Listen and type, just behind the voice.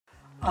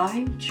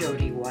I'm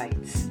Jody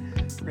Whites,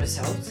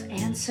 results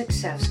and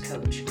success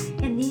coach,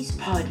 and these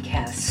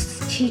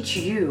podcasts teach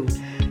you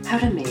how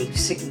to make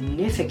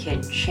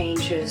significant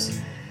changes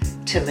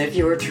to live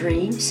your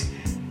dreams,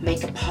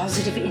 make a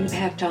positive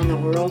impact on the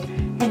world,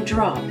 and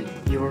drop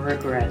your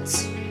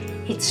regrets.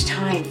 It's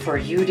time for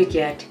you to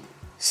get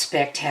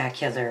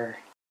spectacular.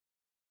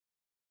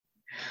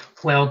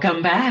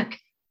 Welcome back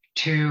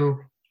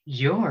to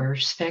Your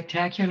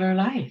Spectacular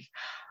Life.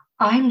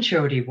 I'm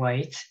Jody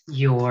Whites,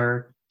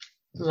 your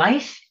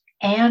life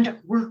and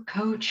work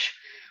coach,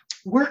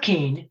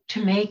 working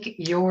to make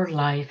your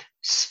life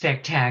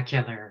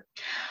spectacular.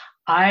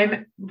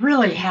 I'm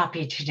really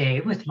happy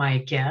today with my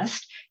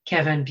guest,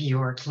 Kevin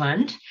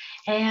Bjorklund.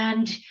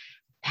 And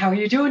how are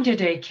you doing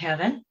today,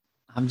 Kevin?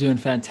 I'm doing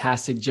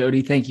fantastic,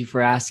 Jody. Thank you for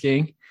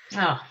asking.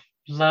 Oh,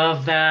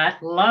 love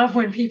that. Love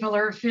when people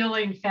are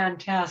feeling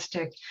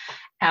fantastic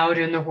out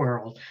in the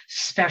world,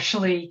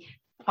 especially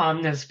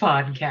on this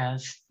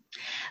podcast.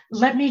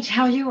 Let me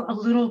tell you a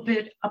little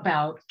bit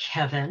about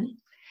Kevin.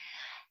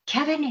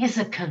 Kevin is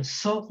a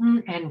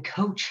consultant and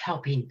coach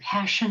helping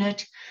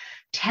passionate,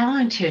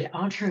 talented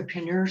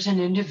entrepreneurs and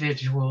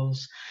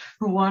individuals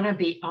who want to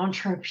be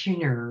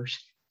entrepreneurs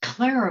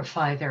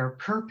clarify their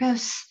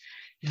purpose,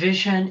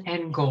 vision,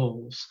 and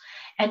goals,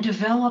 and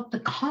develop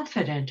the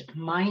confident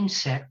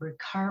mindset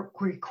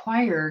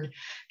required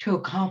to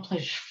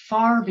accomplish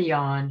far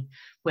beyond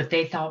what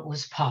they thought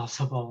was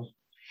possible.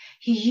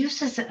 He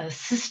uses a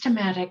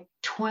systematic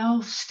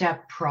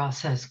 12-step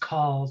process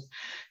called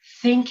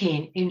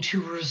Thinking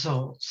into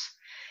Results.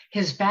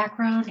 His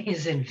background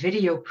is in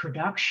video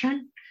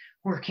production,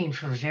 working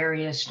for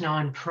various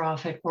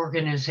nonprofit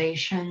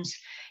organizations,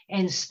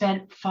 and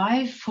spent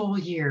 5 full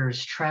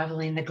years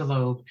traveling the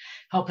globe,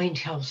 helping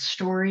tell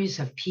stories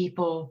of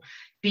people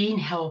being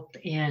helped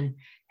in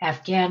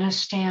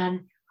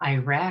Afghanistan,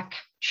 Iraq,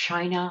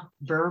 China,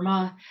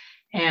 Burma,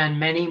 and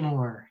many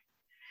more.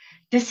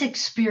 This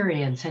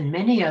experience and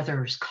many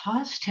others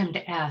caused him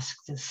to ask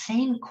the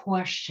same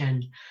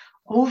question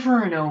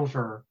over and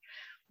over.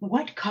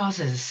 What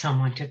causes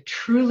someone to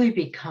truly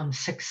become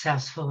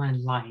successful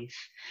in life?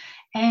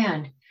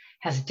 And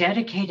has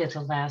dedicated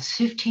the last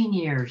 15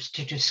 years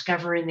to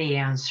discovering the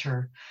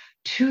answer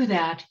to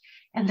that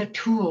and the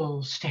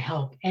tools to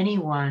help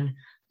anyone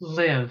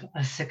live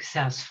a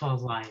successful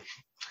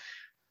life.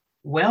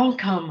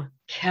 Welcome,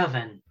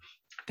 Kevin.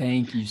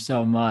 Thank you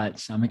so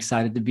much. I'm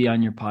excited to be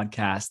on your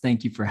podcast.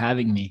 Thank you for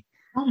having me.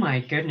 Oh my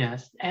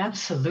goodness,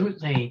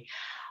 absolutely.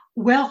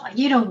 Well,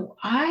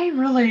 I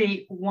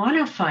really want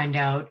to find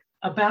out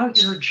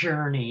about your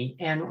journey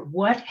and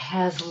what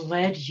has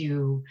led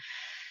you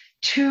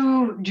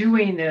to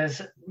doing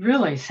this.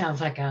 Really sounds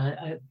like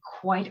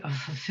quite a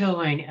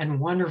fulfilling and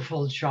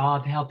wonderful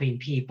job helping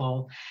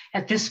people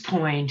at this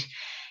point.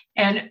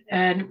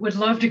 And would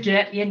love to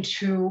get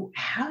into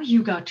how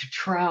you got to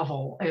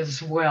travel as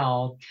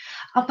well.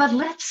 But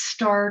let's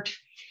start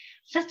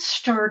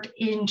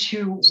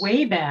into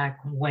way back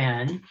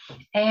when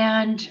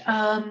and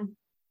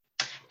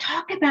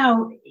talk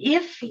about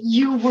if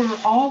you were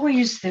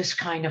always this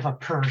kind of a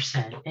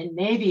person and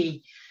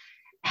maybe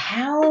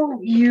how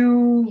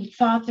you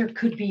thought there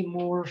could be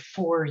more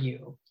for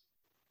you.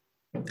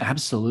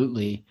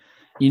 Absolutely.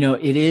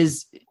 It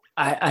is,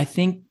 I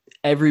think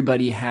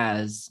everybody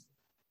has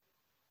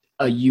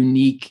a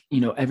unique,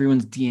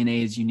 everyone's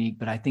DNA is unique,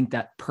 but I think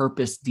that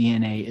purpose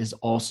DNA is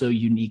also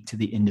unique to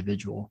the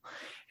individual.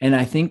 And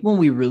I think when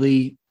we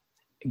really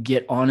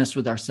get honest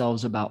with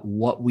ourselves about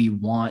what we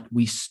want,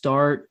 we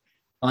start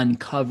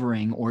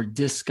uncovering or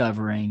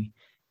discovering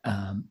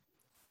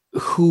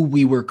who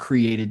we were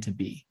created to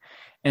be.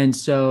 And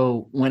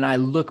so when I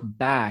look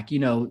back,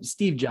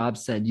 Steve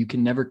Jobs said, you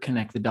can never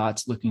connect the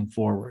dots looking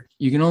forward.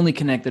 You can only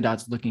connect the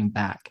dots looking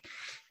back.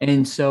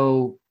 And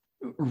so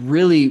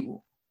really,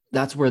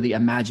 that's where the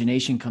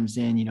imagination comes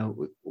in.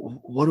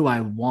 What do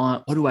I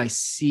want? What do I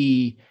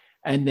see?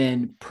 And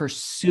then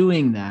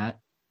pursuing that.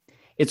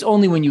 It's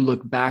only when you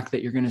look back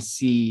that you're going to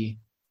see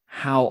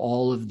how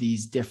all of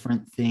these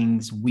different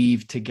things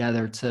weave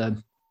together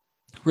to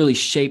really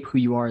shape who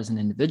you are as an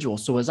individual.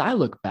 So as I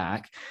look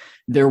back,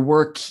 there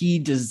were key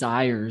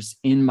desires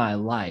in my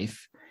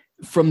life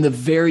from the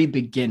very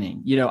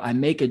beginning. I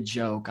make a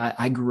joke.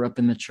 I grew up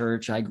in the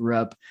church. I grew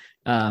up,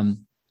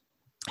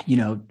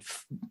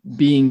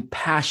 being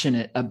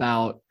passionate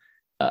about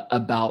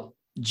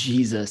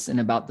Jesus and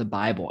about the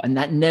Bible. And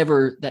that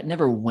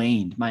never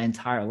waned my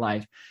entire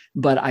life.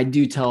 But I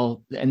do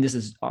tell, and this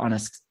is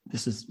honest,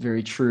 this is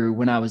very true.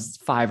 When I was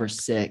 5 or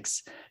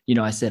 6,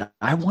 I said,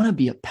 I want to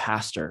be a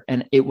pastor.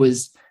 And it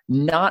was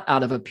not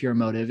out of a pure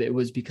motive. It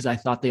was because I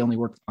thought they only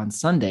worked on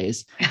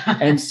Sundays.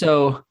 And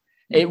so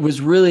it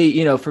was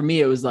really, for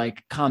me, it was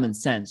like common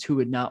sense. Who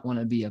would not want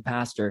to be a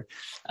pastor?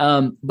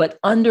 But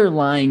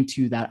underlying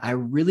to that, I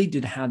really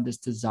did have this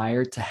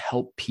desire to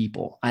help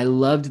people. I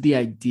loved the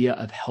idea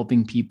of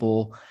helping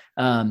people.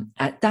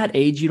 At that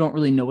age, you don't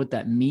really know what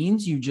that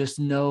means. You just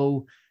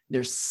know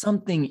there's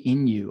something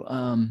in you.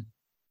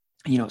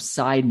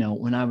 Side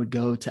note, when I would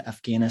go to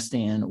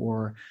Afghanistan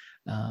or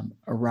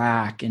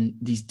Iraq, and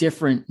these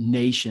different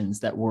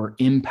nations that were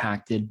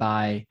impacted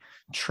by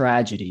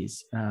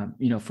tragedies.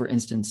 For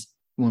instance,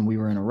 when we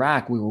were in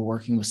Iraq, we were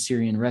working with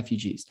Syrian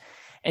refugees.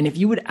 And if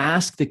you would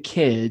ask the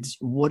kids,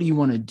 what do you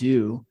want to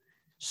do?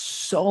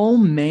 So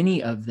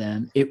many of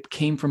them, it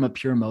came from a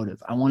pure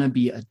motive. I want to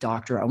be a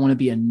doctor. I want to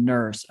be a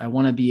nurse. I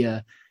want to be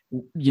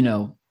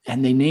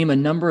and they name a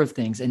number of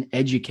things, an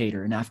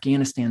educator. In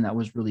Afghanistan, that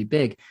was really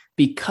big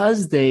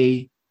because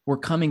they were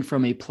coming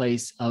from a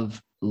place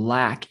of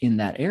lack in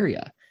that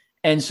area.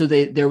 And so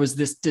there was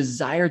this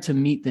desire to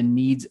meet the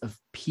needs of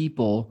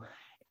people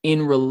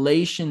in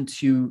relation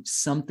to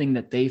something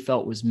that they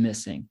felt was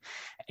missing.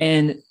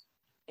 And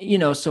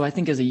so I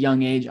think as a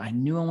young age, I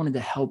knew I wanted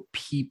to help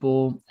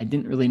people. I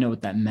didn't really know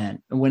what that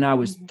meant. And when I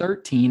was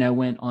 13, I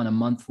went on a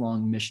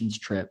month-long missions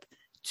trip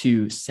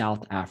to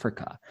South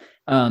Africa,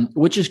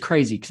 which is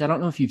crazy because I don't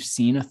know if you've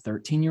seen a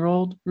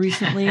 13-year-old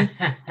recently.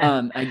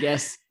 I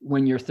guess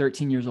when you're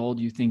 13 years old,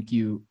 you think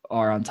you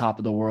are on top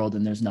of the world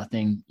and there's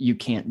nothing you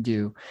can't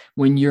do.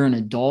 When you're an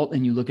adult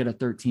and you look at a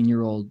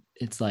 13-year-old,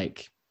 it's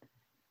like,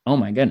 oh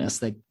my goodness,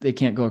 they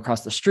can't go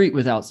across the street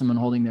without someone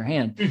holding their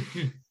hand.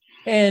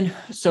 And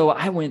so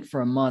I went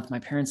for a month. My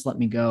parents let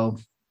me go,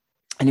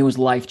 and it was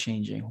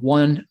life-changing.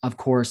 One, of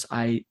course,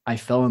 I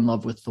fell in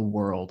love with the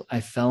world.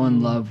 I fell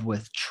in love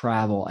with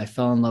travel. I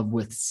fell in love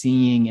with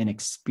seeing and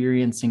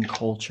experiencing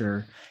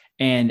culture,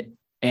 and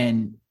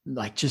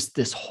like just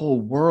this whole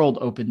world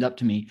opened up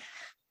to me.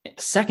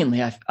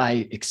 Secondly,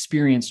 I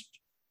experienced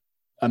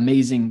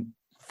amazing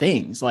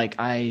things. Like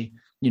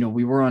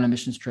we were on a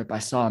missions trip. I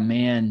saw a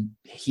man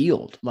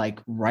healed, like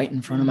right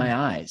in front of my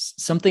eyes,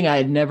 something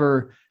I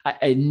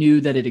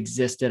knew that it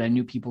existed. I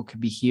knew people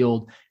could be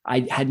healed.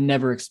 I had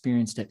never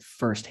experienced it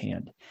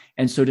firsthand.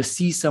 And so to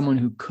see someone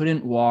who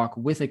couldn't walk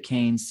with a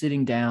cane,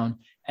 sitting down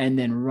and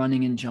then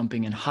running and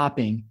jumping and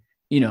hopping,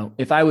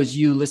 if I was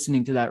you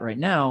listening to that right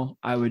now,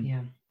 I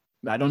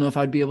don't know if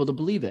I'd be able to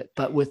believe it,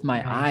 but with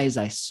my eyes,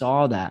 I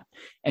saw that.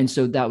 And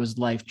so that was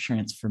life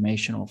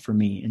transformational for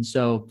me.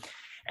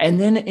 And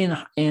then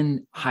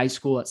in high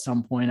school, at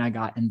some point, I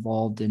got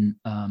involved in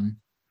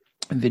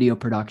video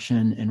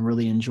production and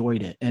really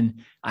enjoyed it.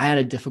 And I had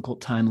a difficult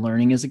time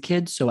learning as a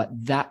kid. So at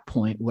that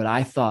point, what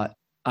I thought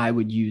I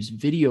would use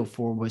video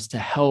for was to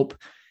help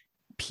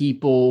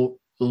people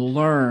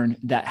learn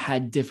that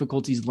had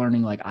difficulties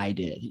learning like I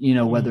did,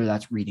 whether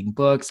that's reading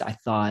books. I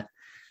thought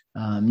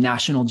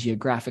National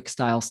Geographic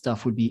style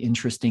stuff would be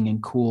interesting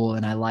and cool.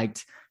 And I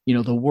liked,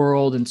 the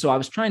world. And so I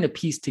was trying to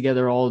piece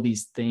together all of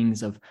these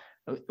things of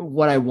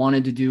what I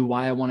wanted to do,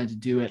 why I wanted to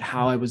do it,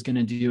 how I was going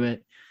to do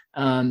it.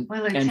 And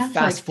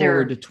fast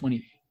forward to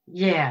 20.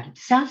 Yeah. It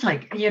sounds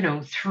like,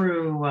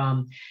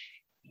 through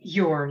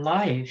your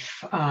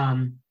life,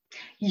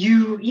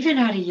 you, even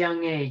at a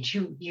young age,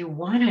 you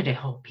wanted to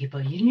help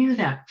people. You knew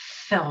that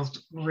felt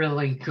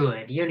really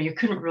good. You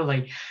couldn't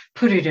really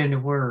put it into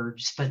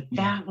words, but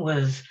that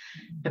was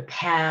the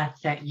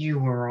path that you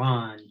were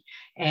on.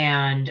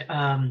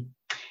 And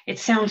it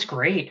sounds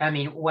great. I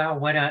mean, wow,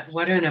 what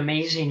an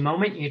amazing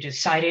moment. You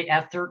decided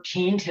at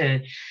 13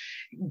 to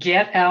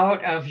get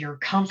out of your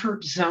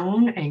comfort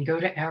zone and go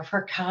to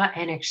Africa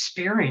and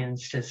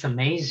experience this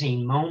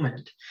amazing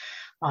moment,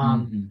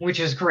 which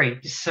is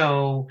great.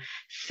 So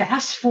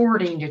fast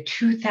forwarding to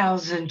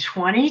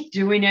 2020,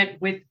 doing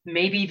it with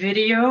maybe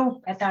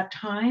video at that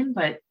time,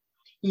 but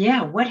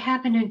yeah, what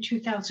happened in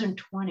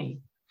 2020?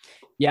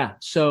 Yeah.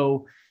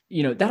 So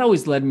that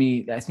always led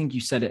me, I think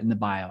you said it in the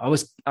bio.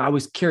 I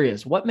was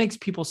curious, what makes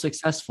people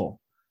successful?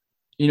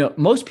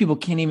 Most people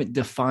can't even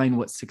define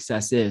what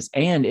success is.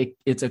 And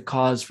it's a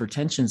cause for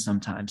tension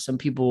sometimes. Some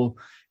people,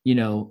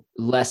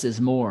 less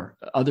is more.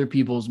 Other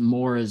people's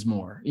more is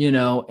more,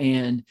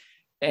 and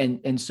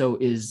so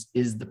is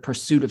the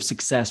pursuit of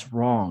success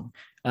wrong?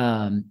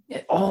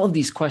 All of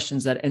these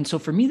questions and so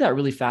for me, that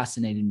really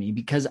fascinated me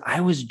because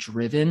I was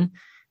driven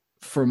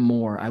for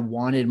more. I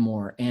wanted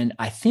more. And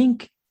I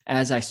think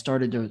as I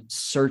started to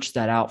search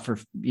that out for,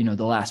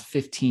 the last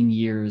 15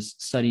 years,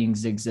 studying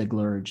Zig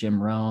Ziglar,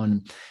 Jim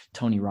Rohn,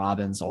 Tony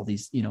Robbins, all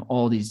these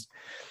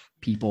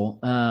people,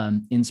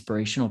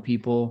 inspirational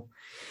people,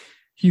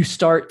 you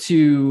start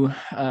to,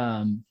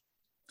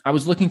 I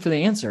was looking for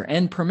the answer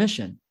and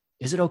permission.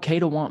 Is it okay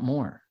to want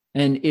more?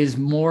 And is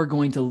more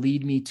going to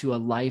lead me to a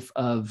life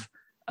of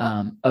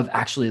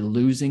actually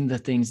losing the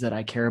things that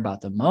I care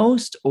about the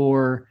most,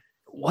 or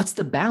what's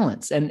the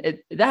balance? And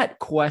that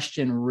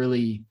question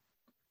really,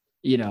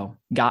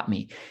 got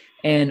me.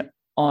 And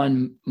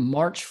on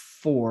March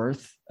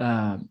 4th,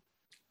 for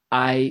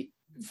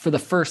the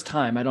first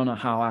time, I don't know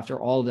how, after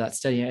all of that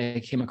study, I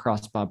came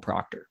across Bob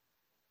Proctor.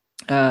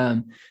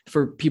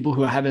 For people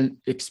who haven't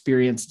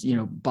experienced,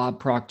 Bob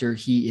Proctor,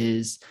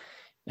 he's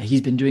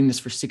been doing this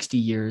for 60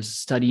 years,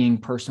 studying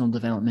personal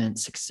development,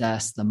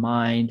 success, the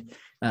mind.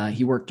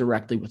 He worked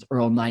directly with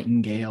Earl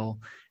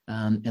Nightingale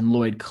and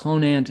Lloyd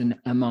Conant, and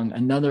among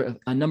a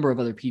number of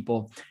other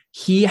people.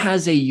 He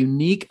has a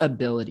unique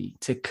ability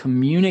to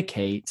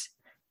communicate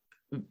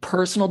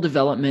personal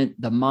development,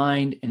 the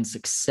mind, and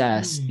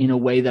success in a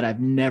Hmm. way that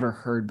I've never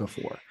heard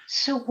before.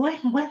 So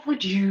what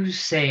would you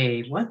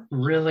say? What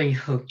really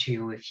hooked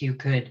you? If you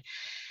could,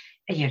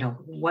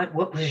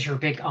 what was your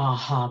big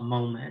aha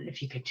moment?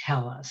 If you could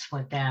tell us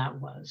what that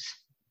was.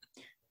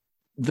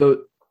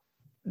 The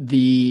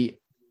the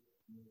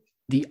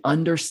the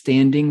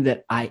understanding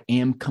that I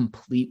am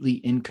completely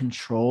in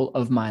control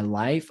of my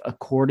life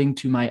according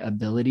to my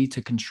ability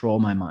to control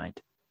my mind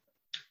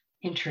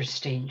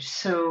Interesting.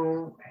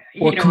 So,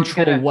 or I'm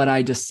control gonna, what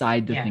I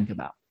decide to yeah, think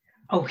about.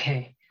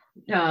 okay.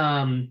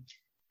 Um,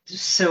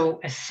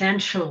 so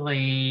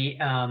essentially,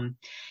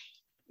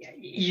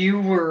 you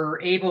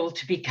were able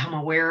to become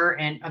aware,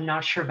 and I'm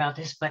not sure about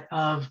this, but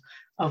of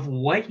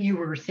what you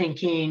were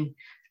thinking,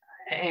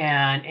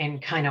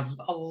 and kind of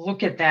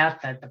look at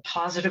that, the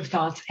positive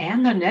thoughts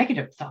and the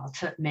negative thoughts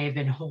that may have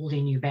been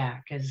holding you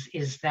back.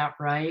 Is that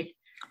right?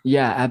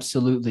 Yeah,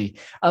 absolutely.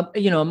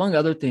 Among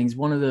other things,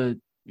 one of the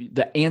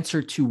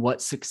answer to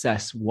what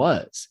success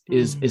was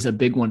is a Mm,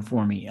 big one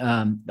for me.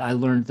 I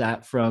learned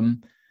that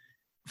from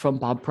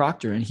Bob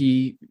Proctor, and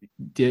he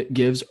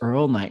gives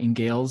Earl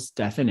Nightingale's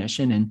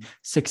definition. And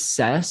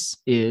success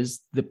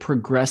is the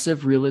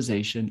progressive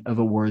realization of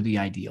a worthy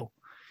ideal.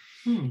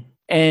 mm,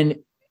 And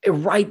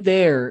right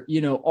there,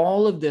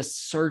 all of this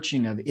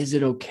searching of is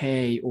it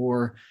okay,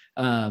 or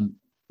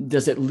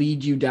does it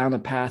lead you down a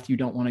path you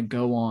don't want to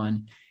go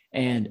on,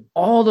 and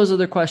all those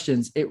other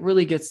questions, it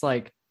really gets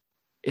like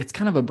it's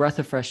kind of a breath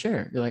of fresh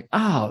air. You're like,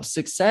 oh,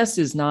 success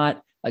is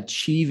not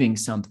achieving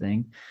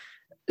something.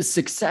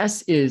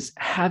 Success is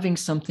having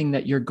something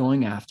that you're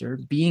going after,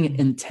 being mm,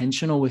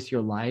 intentional with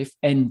your life,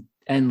 and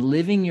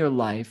living your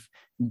life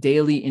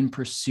daily in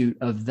pursuit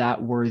of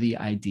that worthy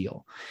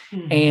ideal.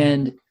 mm,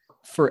 And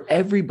for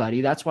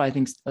everybody, that's why I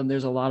think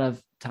there's a lot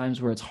of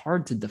times where it's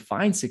hard to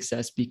define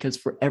success, because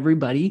for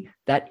everybody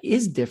that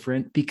is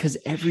different, because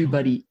sure.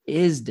 everybody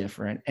is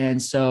different.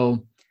 And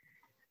so,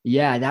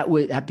 yeah,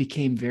 that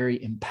became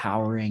very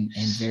empowering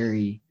and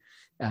very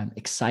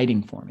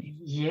exciting for me.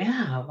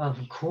 Yeah,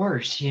 of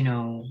course,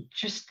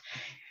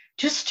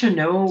 just to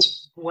know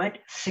what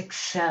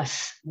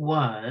success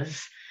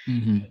was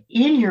Mm-hmm.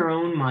 in your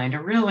own mind,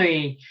 to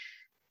really,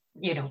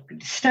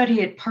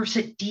 study it, parse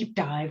it, deep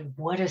dive.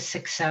 What is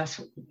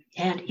success,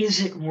 and is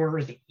it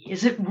worthy?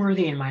 Is it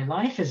worthy in my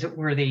life? Is it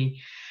worthy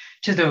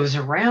to those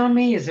around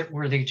me? Is it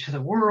worthy to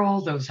the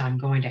world, those I'm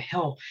going to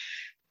help?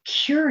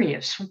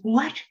 Curious,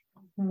 what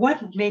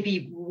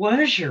maybe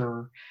was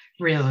your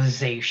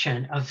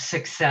realization of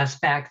success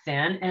back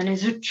then, and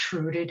is it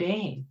true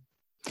today?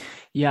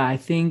 Yeah, I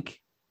think,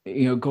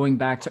 going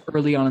back to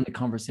early on in the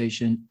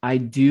conversation, I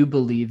do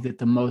believe that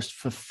the most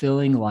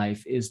fulfilling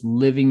life is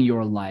living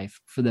your life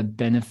for the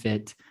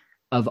benefit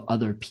of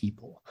other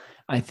people.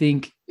 I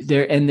think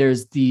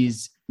there's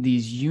these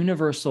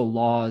universal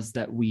laws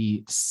that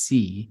we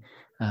see.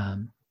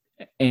 Um,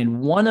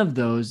 and one of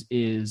those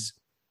is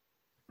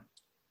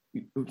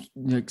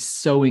like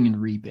sowing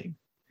and reaping.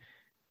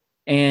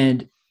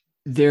 And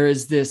there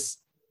is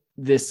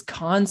this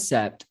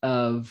concept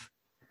of,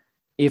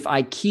 if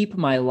I keep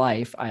my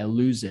life, I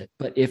lose it.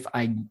 But if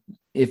I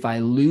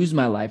lose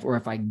my life, or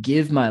if I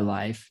give my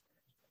life,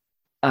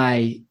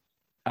 I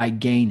I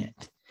gain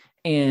it.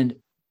 And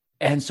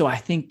and so I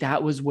think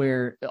that was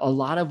where a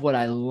lot of what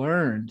I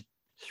learned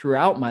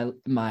throughout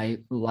my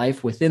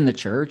life within the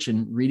church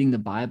and reading the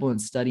Bible and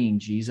studying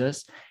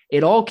Jesus,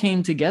 it all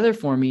came together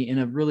for me in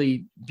a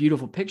really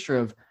beautiful picture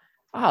of,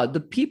 the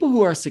people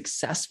who are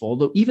successful,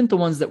 though, even the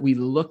ones that we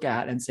look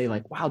at and say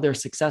like, wow, they're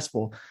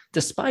successful,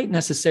 despite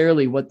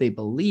necessarily what they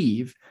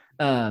believe,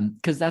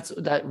 because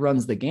that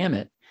runs the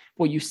gamut.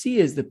 What you see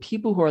is the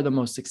people who are the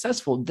most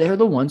successful, they're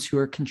the ones who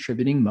are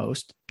contributing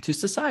most to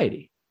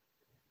society.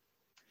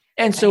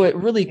 And so it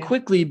really Yeah.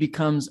 quickly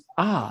becomes,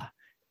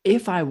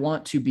 if I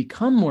want to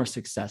become more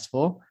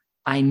successful,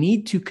 I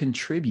need to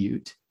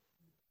contribute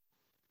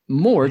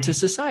more to Right.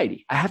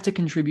 society. I have to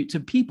contribute to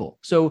people.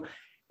 So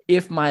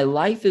if my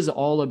life is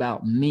all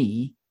about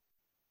me,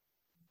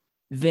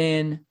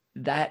 then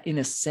that in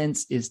a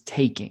sense is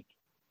taking.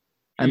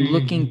 I'm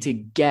looking Mhm. to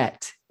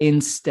get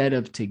instead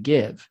of to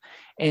give.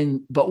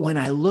 But when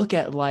I look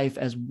at life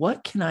as,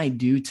 what can I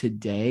do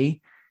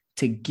today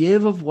to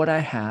give of what I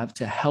have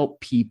to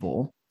help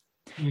people,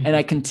 and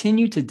I Mhm.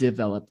 continue to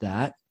develop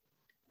that,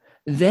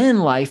 then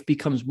life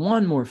becomes,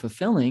 one, more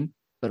fulfilling,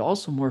 but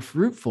also more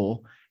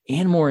fruitful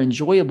and more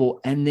enjoyable.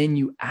 And then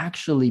you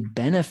actually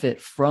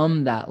benefit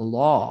from that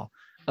law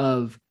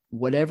of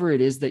whatever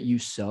it is that you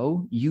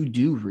sow, you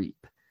do reap.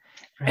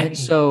 And Right.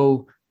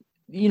 so,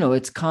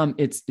 it's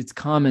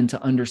common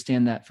to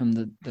understand that from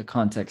the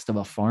context of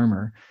a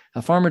farmer.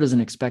 A farmer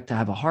doesn't expect to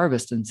have a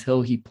harvest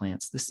until he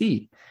plants the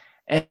seed.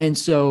 And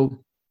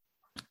so,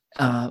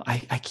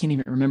 I can't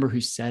even remember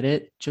who said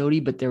it, Jody,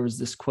 but there was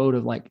this quote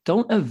of like,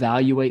 don't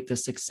evaluate the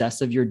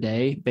success of your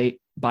day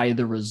by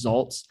the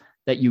results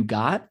that you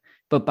got,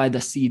 but by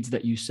the seeds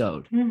that you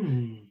sowed.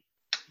 Hmm.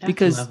 That's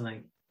Because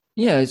lovely.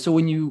 Yeah. So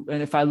and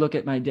if I look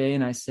at my day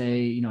and I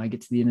say, I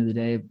get to the end of the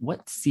day,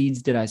 what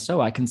seeds did I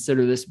sow? I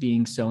consider this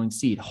being sowing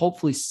seed.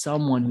 Hopefully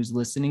someone who's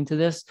listening to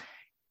this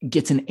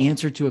gets an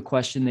answer to a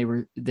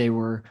question they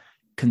were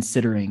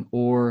considering,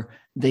 or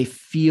they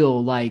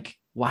feel like,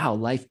 wow,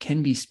 life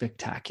can be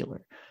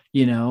spectacular.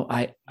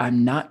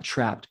 I'm not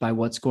trapped by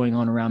what's going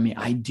on around me.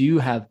 I do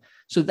have,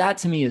 so that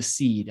to me is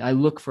seed. I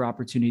look for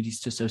opportunities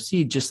to sow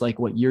seed, just like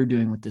what you're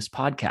doing with this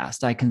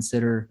podcast. I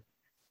consider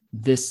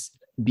this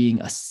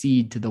being a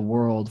seed to the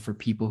world for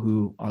people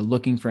who are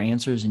looking for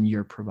answers, and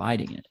you're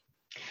providing it.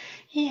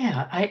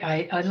 Yeah,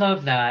 I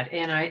love that.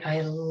 And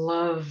I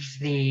love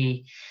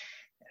the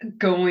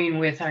going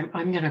with,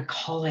 I'm going to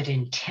call it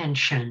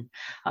intention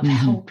of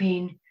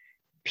helping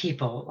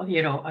people,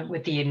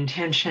 with the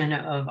intention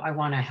of, I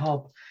want to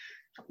help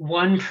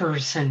one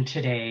person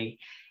today.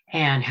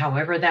 And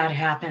however that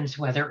happens,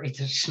 whether it's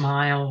a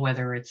smile,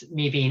 whether it's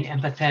me being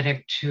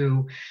empathetic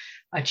to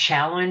a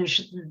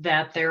challenge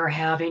that they're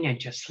having and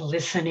just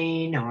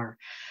listening, or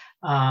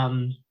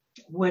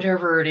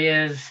whatever it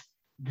is,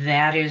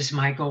 that is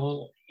my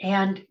goal.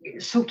 And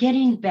so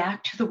getting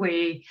back to the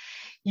way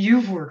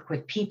you've worked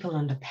with people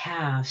in the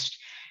past,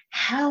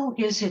 how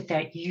is it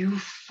that you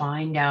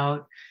find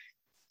out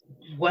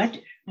what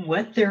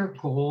their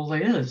goal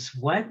is,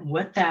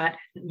 what that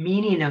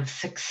meaning of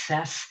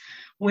success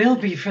will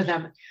be for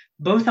them,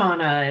 both on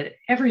a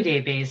everyday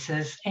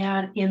basis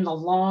and in the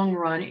long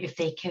run, if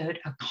they could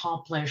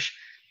accomplish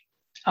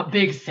a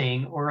big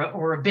thing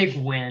or a big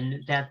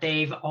win that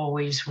they've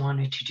always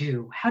wanted to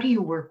do? How do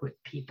you work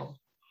with people?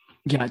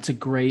 Yeah, that's a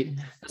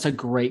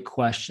great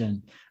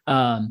question.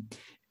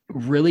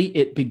 Really,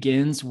 it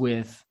begins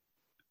with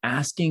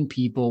asking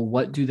people,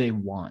 what do they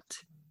want?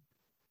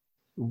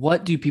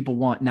 What do people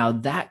want? Now,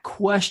 that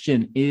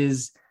question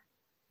is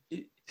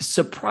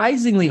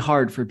surprisingly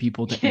hard for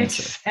people to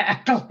answer.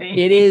 Exactly.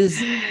 It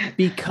is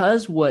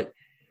because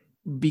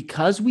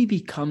we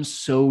become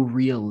so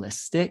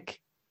realistic,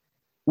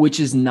 which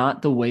is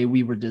not the way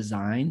we were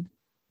designed.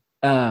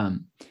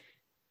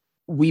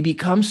 We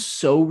become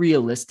so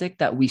realistic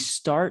that we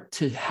start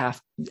to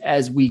have,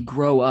 as we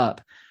grow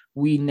up,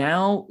 we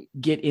now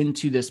get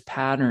into this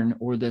pattern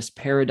or this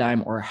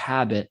paradigm or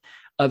habit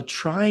of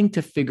trying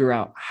to figure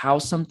out how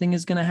something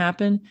is going to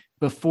happen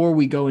before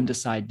we go and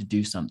decide to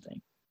do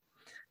something.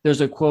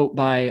 There's a quote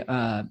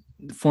by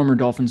former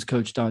Dolphins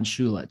coach Don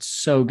Shula. It's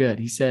so good.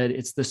 He said,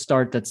 "It's the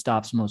start that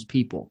stops most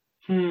people."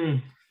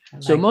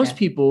 So most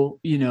people,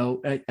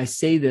 I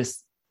say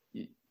this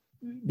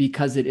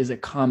because it is a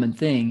common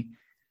thing.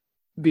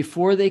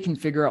 Before they can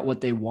figure out what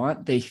they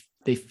want, they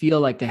feel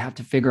like they have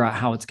to figure out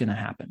how it's going to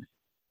happen.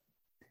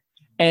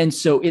 And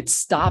so it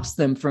stops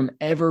them from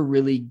ever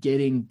really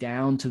getting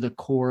down to the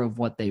core of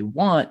what they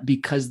want,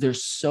 because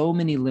there's so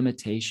many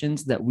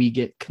limitations that we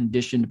get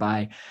conditioned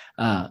by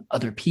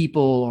other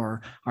people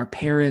or our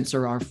parents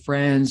or our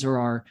friends or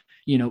our,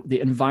 the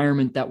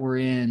environment that we're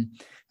in,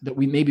 that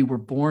maybe were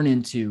born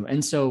into.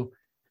 And so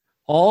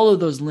all of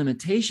those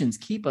limitations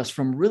keep us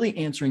from really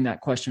answering that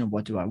question of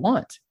what do I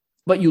want?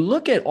 But you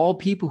look at all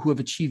people who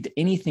have achieved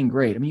anything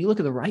great. I mean, you look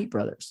at the Wright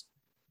brothers.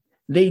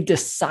 They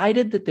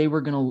decided that they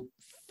were going to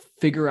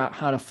figure out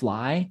how to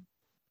fly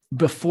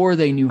before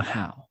they knew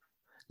how.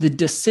 The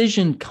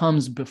decision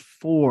comes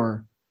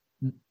before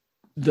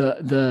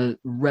the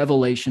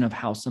revelation of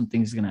how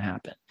something's going to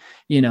happen,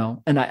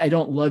 and I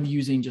don't love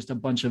using just a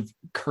bunch of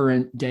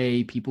current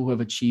day people who have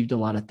achieved a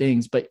lot of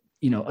things, but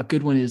a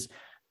good one is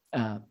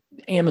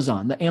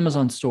Amazon, the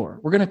Amazon store.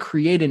 We're going to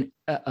create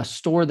a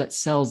store that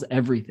sells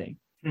everything.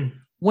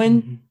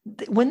 When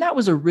that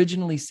was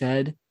originally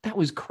said, that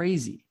was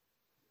crazy.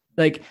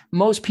 Like,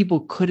 most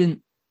people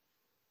couldn't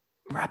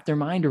wrap their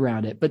mind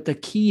around it. But the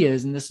key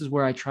is, and this is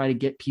where I try to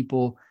get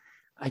people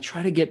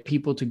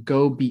to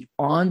go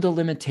beyond the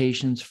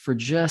limitations for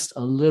just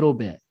a little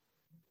bit.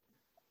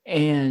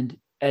 And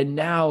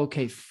now,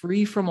 okay,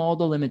 free from all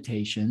the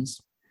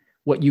limitations,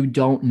 what you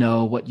don't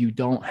know, what you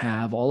don't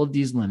have, all of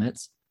these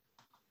limits.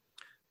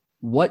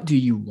 What do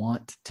you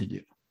want to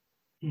do?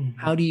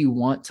 How do you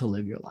want to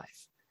live your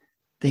life?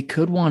 They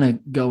could want to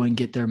go and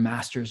get their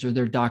master's or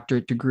their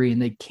doctorate degree,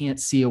 and they can't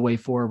see a way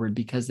forward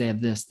because they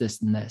have this,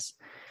 and this.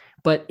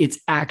 But it's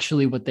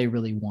actually what they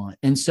really want.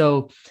 And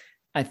so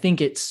I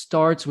think it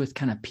starts with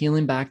kind of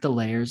peeling back the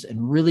layers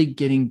and really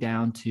getting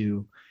down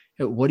to,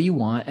 what do you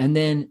want? And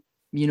then,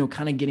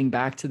 kind of getting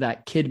back to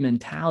that kid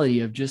mentality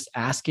of just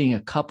asking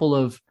a couple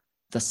of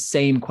the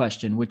same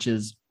question, which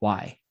is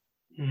why.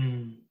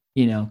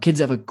 Kids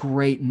have a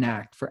great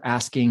knack for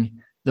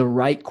asking the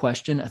right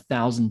question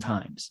 1,000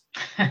 times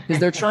because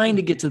they're trying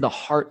to get to the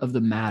heart of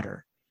the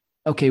matter.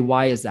 Okay,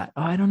 why is that?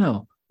 Oh, I don't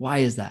know. Why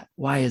is that?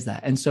 Why is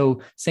that? And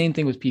so same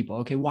thing with people.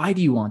 Okay, why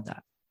do you want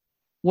that?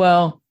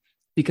 Well,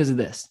 because of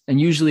this. And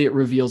usually it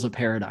reveals a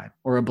paradigm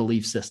or a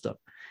belief system.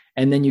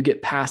 And then you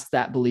get past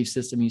that belief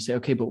system. And you say,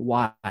 okay, but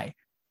why?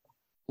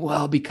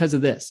 Well, because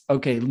of this.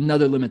 Okay,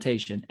 another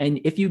limitation. And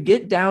if you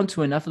get down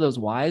to enough of those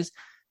whys,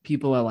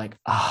 people are like,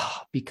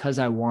 because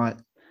I want,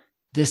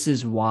 this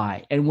is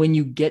why. And when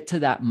you get to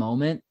that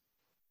moment,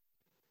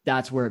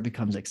 that's where it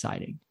becomes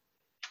exciting.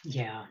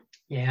 Yeah.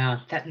 Yeah,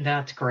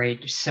 that's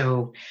great.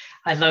 So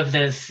I love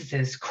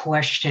this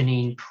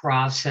questioning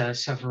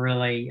process of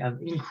really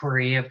of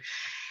inquiry of,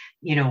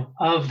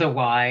 of the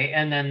why,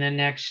 and then the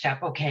next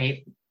step,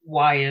 okay,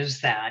 why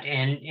is that?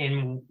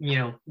 And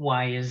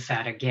why is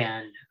that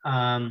again?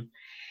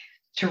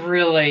 To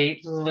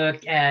really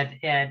look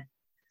at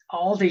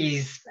all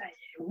these,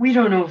 we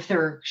don't know if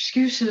they're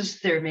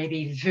excuses, there may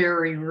be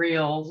very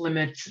real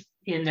limits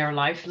in their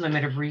life,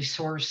 limit of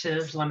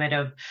resources, limit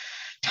of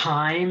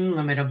time,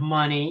 limit of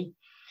money,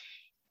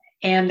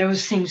 and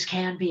those things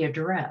can be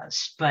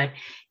addressed. But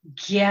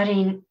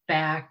getting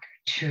back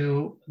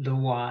to the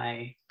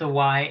why,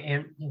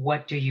 and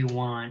what do you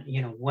want?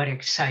 What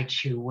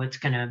excites you? What's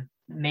going to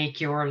make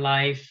your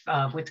life,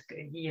 what's,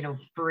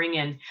 bring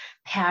in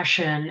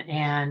passion,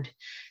 and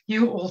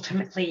you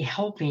ultimately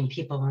helping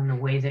people in the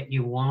way that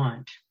you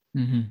want,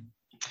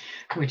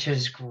 Mm-hmm. which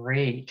is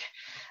great.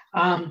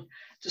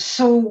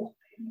 So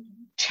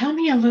tell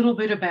me a little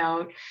bit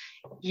about,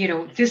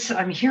 this.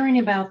 I'm hearing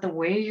about the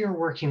way you're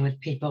working with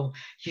people.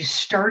 You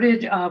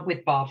started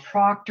with Bob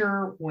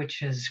Proctor,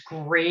 which is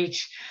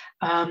great.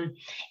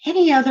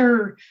 Any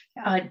other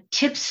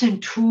tips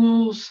and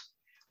tools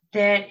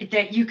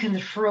that you can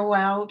throw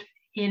out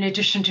in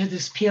addition to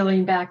this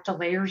peeling back the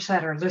layers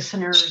that our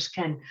listeners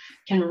can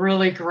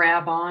really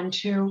grab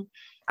onto?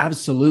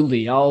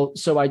 Absolutely.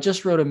 So I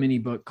just wrote a mini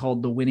book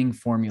called The Winning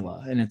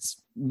Formula, and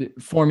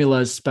formula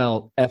is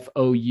spelled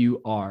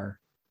FOUR,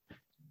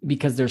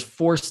 because there's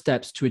 4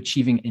 steps to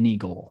achieving any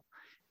goal.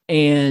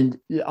 And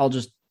I'll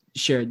just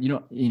share,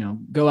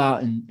 go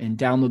out and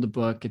download the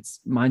book. It's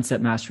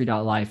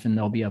mindsetmastery.life, and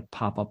there'll be a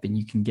pop-up and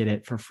you can get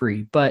it for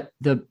free. But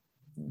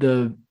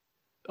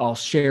I'll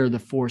share the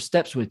 4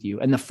 steps with you.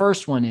 And the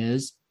first one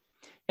is,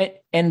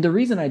 and the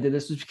reason I did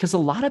this is because a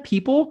lot of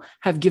people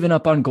have given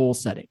up on goal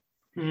setting.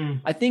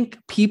 I think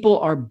people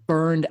are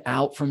burned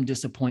out from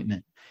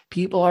disappointment.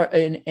 People are,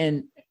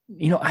 and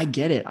I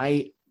get it.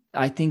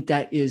 I think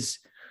that is,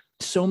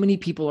 so many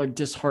people are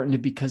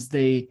disheartened because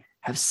they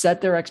have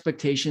set their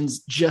expectations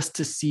just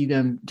to see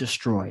them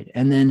destroyed.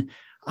 And then,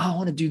 I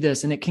want to do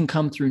this. And it can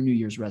come through New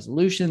Year's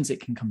resolutions.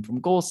 It can come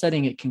from goal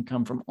setting. It can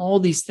come from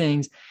all these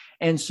things.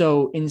 And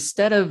so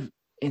instead of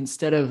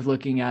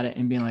looking at it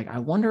and being like, I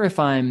wonder if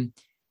I'm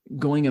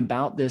going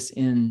about this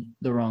in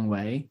the wrong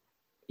way,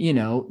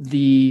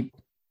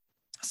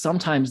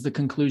 sometimes the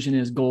conclusion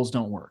is goals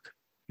don't work.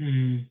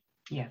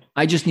 Yeah.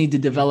 I just need to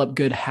develop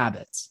good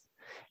habits.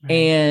 Right.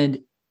 And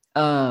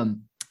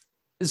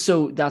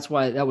so that's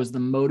why that was the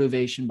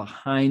motivation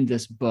behind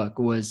this book,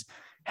 was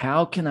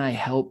how can I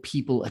help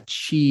people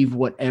achieve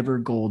whatever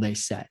goal they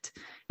set?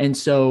 And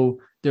so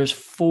there's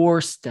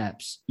 4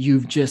 steps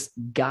you've just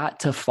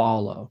got to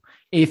follow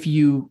if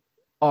you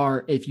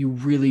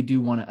really do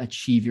want to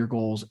achieve your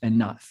goals and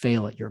not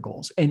fail at your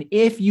goals. And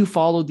if you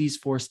follow these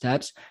 4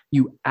 steps,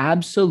 you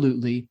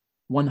absolutely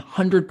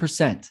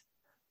 100%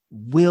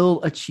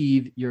 will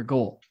achieve your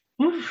goal.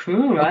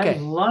 Woo-hoo, okay. I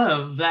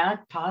love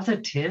that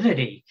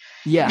positivity.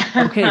 Yeah.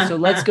 Okay. So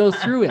let's go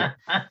through it.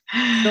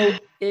 So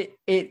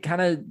it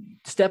kind of,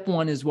 step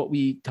 1 is what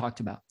we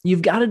talked about.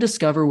 You've got to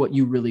discover what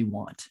you really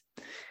want.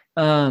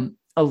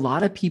 A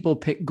lot of people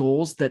pick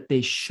goals that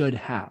they should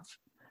have.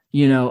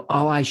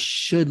 I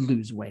should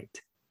lose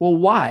weight. Well,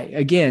 why?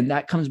 Again,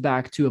 that comes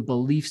back to a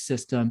belief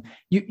system.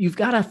 You've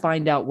got to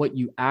find out what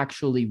you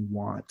actually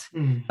want.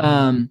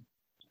 Mm-hmm.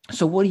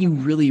 So what do you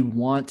really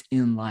want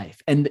in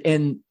life?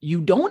 And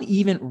you don't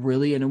even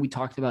really, I know we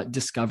talked about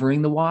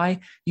discovering the why.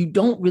 You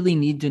don't really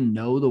need to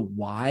know the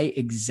why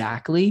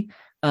exactly.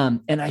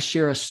 And I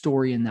share a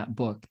story in that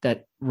book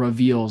that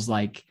reveals,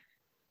 like,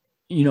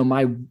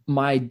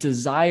 my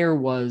desire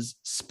was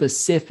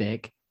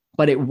specific,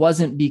 but it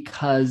wasn't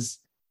because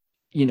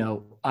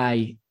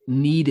I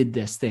needed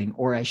this thing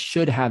or I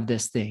should have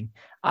this thing.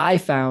 I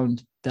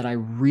found that I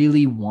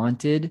really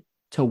wanted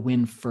to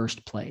win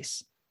first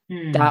place.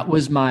 That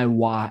was my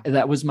why.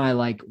 That was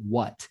my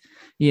what,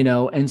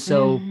 and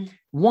so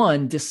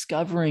 1,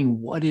 discovering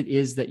what it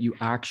is that you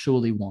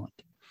actually want.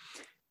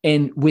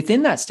 And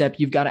within that step,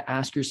 you've got to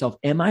ask yourself,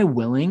 am I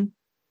willing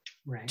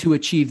to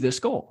achieve this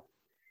goal?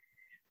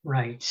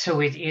 Right. So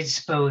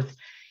it's both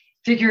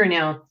figuring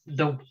out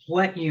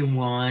what you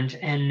want,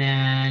 and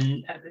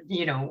then,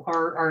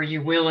 are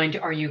you willing to,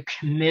 are you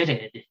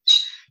committed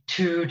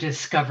to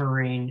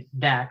discovering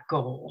that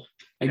goal?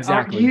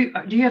 Exactly.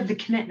 Do you have the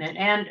commitment?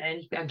 And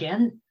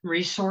again,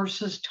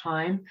 resources,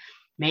 time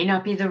may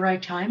not be the right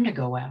time to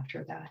go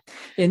after that.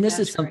 And this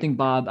is something,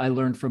 Bob, I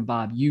learned from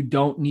Bob. You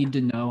don't need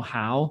to know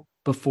how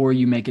before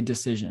you make a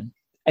decision.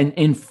 And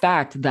in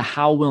fact, the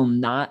how will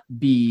not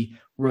be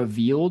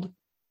revealed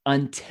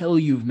until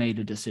you've made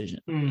a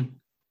decision.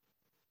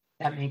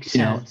 That makes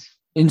sense.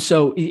 And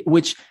so,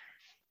 which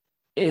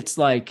it's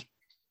like,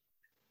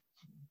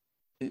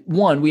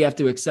 1, we have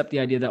to accept the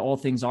idea that all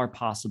things are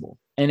possible.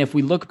 And if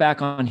we look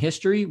back on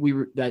history,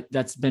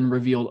 that's been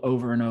revealed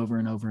over and over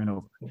and over and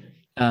over.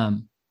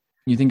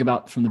 You think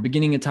about from the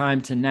beginning of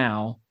time to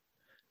now,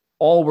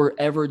 all we're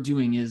ever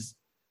doing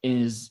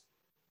is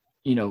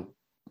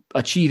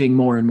achieving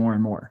more and more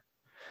and more.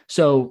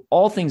 So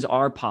all things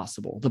are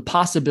possible. The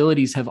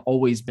possibilities have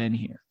always been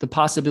here. The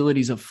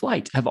possibilities of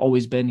flight have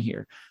always been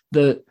here.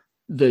 The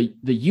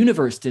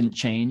universe didn't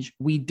change.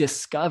 We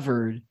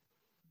discovered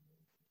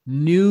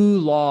new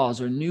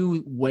laws or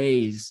new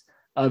ways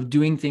of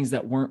doing things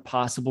that weren't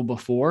possible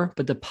before,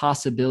 but the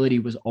possibility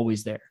was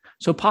always there.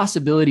 So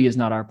possibility is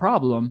not our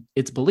problem.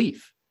 It's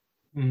belief.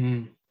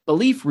 Mm-hmm.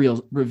 Belief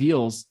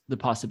reveals the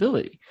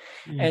possibility.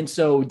 Mm-hmm. And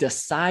so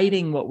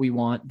deciding what we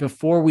want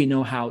before we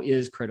know how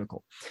is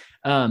critical.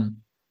 So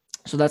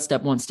that's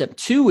step one. Step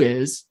two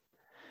is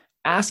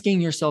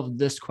asking yourself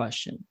this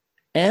question: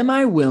 am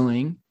I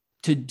willing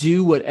to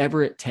do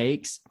whatever it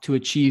takes to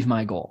achieve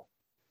my goal?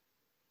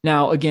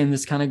 Now, again,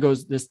 this kind of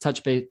goes, this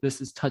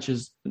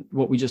touches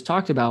what we just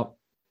talked about.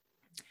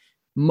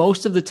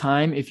 Most of the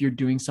time, if you're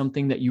doing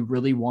something that you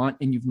really want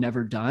and you've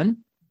never done,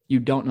 you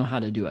don't know how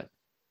to do it.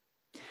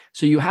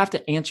 So you have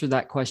to answer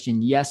that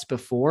question yes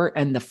before.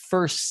 And the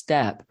first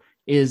step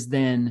is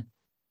then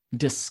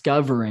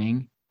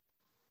discovering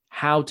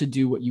how to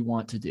do what you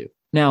want to do.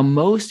 Now,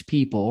 most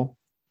people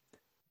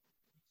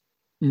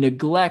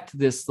neglect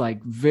this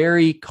like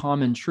very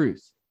common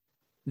truth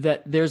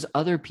that there's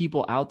other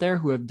people out there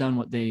who have done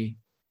what they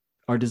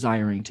are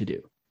desiring to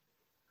do.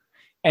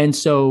 And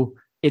so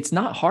it's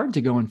not hard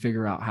to go and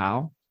figure out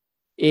how.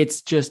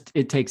 It's just,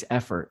 it takes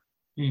effort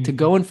to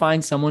go and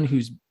find someone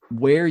who's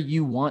where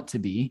you want to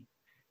be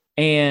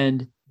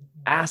and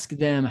ask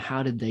them,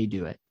 how did they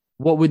do it?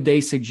 What would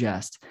they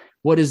suggest?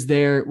 What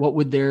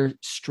would their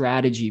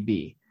strategy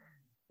be?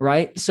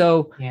 Right?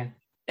 So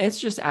it's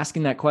just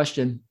asking that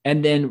question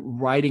and then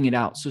writing it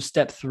out. So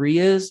step 3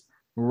 is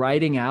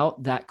writing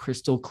out that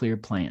crystal clear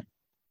plan,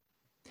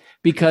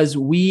 because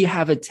we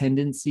have a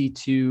tendency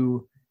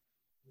to,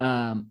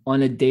 on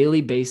a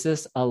daily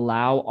basis,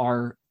 allow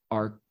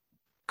our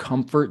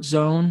comfort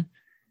zone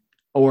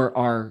or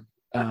our,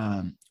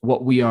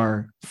 what we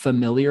are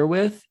familiar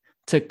with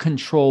to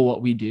control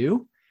what we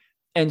do.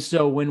 And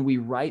so when we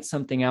write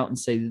something out and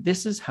say,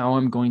 this is how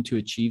I'm going to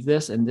achieve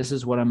this, and this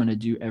is what I'm going to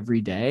do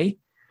every day,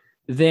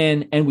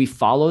 then, and we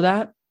follow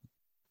that,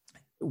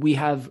 we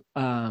have,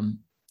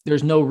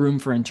 there's no room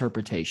for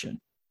interpretation.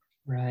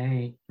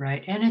 Right.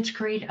 And it's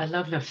great. I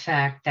love the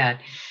fact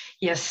that,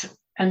 yes,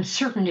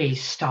 uncertainty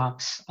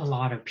stops a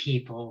lot of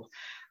people.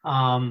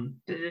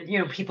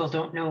 People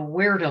don't know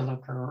where to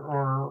look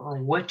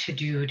or what to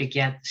do to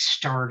get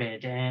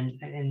started,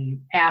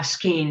 and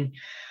asking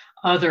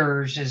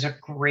others is a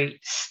great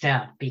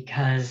step,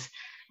 because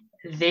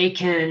they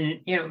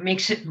can, it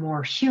makes it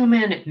more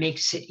human. It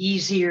makes it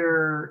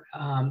easier.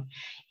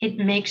 It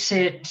makes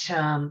it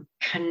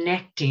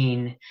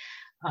connecting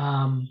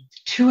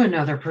to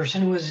another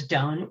person who has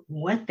done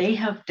what they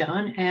have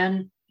done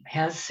and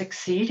has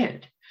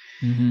succeeded.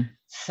 Mm-hmm.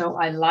 So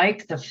I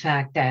like the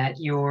fact that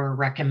you're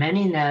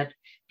recommending that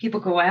people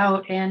go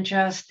out and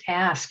just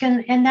ask.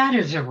 And that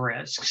is a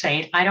risk,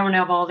 saying, I don't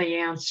have all the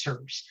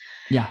answers.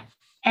 Yeah.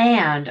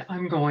 And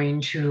I'm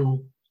going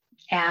to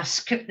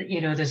ask,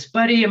 this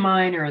buddy of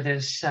mine or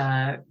this,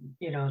 the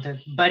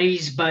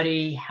buddy's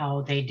buddy,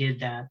 how they did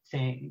that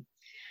thing.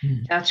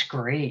 Mm-hmm. That's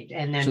great.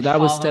 And then so that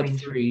was step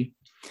 3.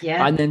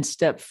 Yeah. And then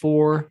step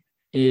 4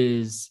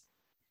 is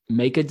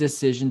make a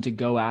decision to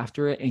go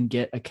after it and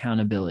get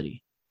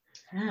accountability.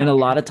 Okay. And a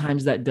lot of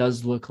times that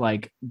does look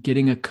like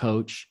getting a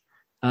coach,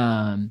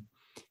 because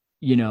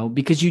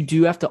you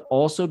do have to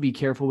also be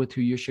careful with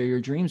who you share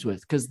your dreams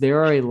with, because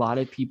there are a lot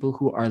of people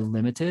who are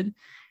limited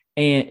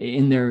and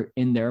in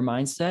their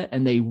mindset,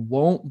 and they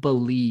won't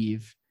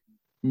believe.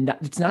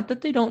 It's not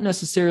that they don't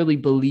necessarily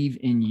believe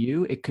in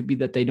you. It could be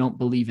that they don't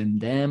believe in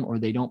them, or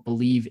they don't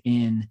believe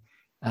in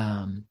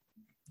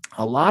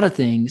a lot of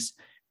things.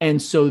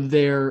 And so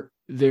their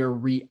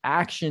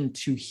reaction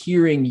to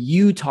hearing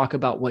you talk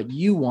about what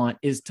you want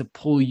is to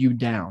pull you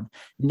down.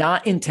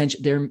 Not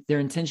intention. Their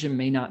intention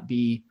may not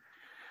be,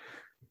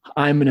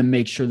 I'm going to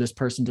make sure this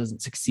person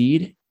doesn't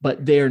succeed,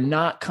 but they're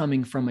not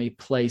coming from a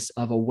place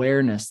of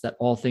awareness that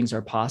all things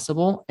are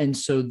possible. And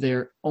so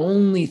their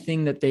only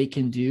thing that they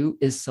can do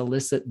is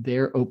solicit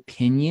their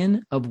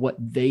opinion of what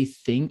they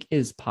think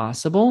is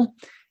possible.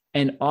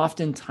 And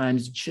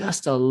oftentimes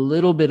just a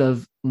little bit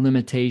of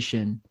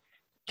limitation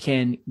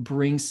can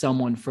bring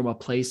someone from a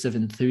place of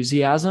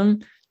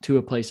enthusiasm to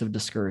a place of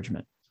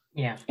discouragement.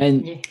 Yeah.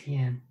 And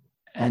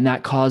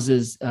that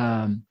causes,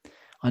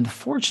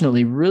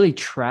 unfortunately, really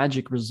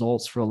tragic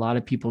results for a lot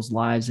of people's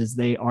lives, as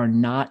they are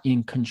not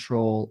in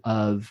control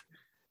of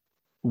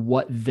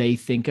what they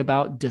think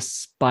about,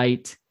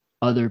 despite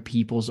other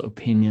people's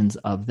opinions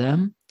of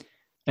them.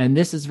 And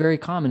this is very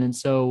common. And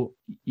so,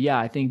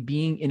 I think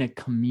being in a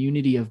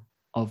community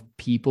of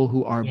people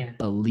who are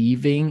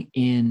believing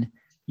in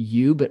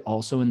you, but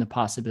also in the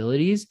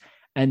possibilities,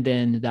 and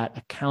then that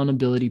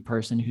accountability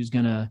person who's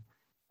going to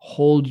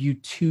hold you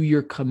to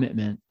your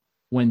commitment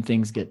when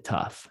things get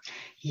tough.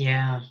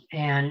 Yeah.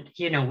 And,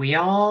 we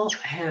all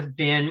have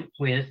been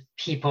with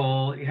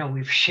people,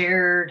 we've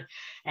shared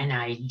an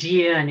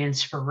idea, an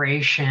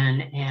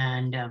inspiration,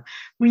 and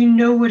we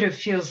know what it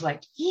feels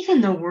like, even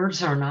though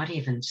words are not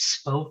even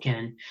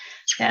spoken,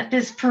 that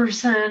this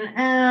person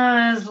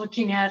is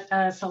looking at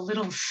us a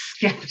little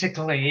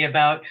skeptically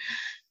about,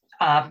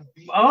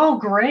 oh,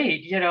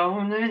 great,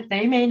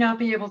 they may not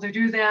be able to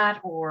do that,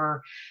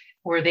 or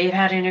they've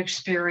had an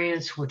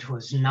experience which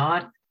was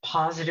not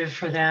positive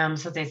for them.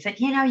 So they said,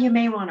 you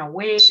may want to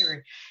wait,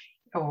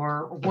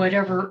 or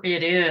whatever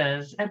it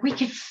is. And we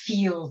could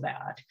feel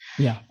that.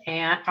 Yeah.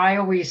 And I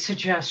always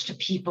suggest to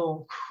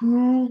people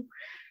who,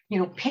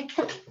 pick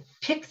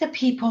the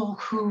people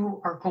who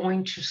are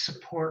going to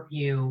support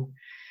you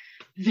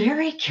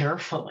very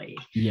carefully.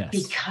 Yes.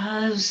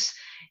 Because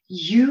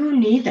you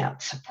need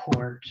that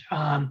support.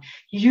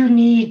 You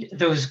need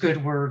those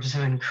good words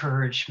of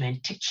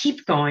encouragement to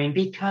keep going,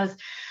 because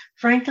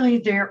frankly,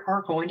 there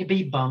are going to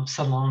be bumps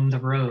along the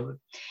road.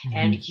 Mm-hmm.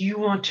 And you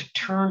want to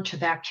turn to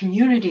that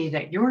community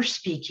that you're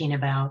speaking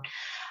about,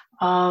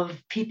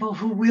 of people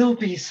who will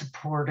be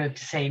supportive,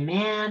 to say,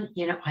 man,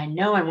 I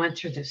know I went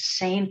through the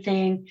same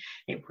thing.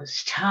 It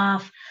was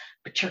tough,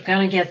 but you're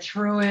going to get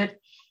through it.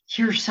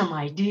 Here's some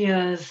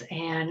ideas,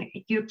 and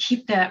you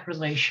keep that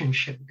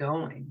relationship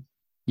going.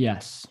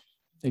 Yes,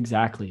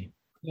 exactly.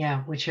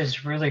 Yeah, which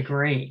is really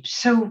great.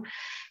 So,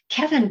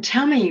 Kevin,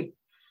 tell me,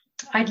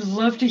 I'd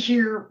love to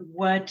hear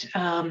what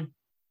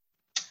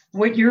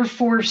your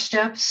 4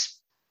 steps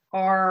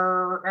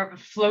are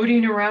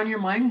floating around your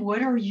mind.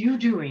 What are you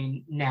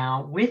doing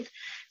now with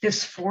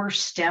this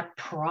 4-step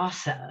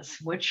process?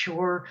 What's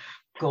your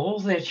goal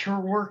that you're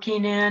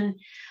working in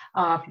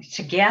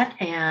to get,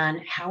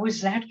 and how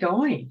is that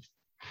going?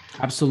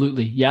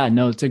 Absolutely. Yeah,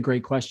 no, it's a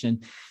great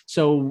question.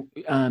 So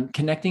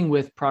connecting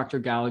with Procter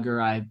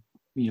Gallagher, I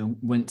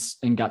went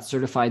and got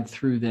certified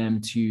through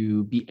them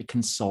to be a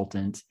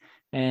consultant.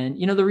 And,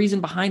 the reason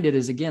behind it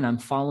is, again, I'm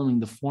following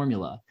the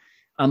formula.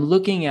 I'm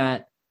looking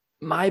at,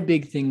 my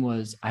big thing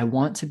was, I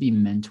want to be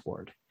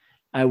mentored.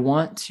 I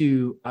want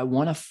to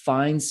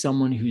find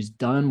someone who's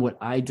done what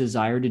I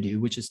desire to do,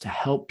 which is to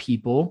help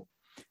people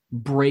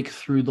break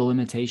through the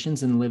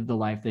limitations and live the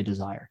life they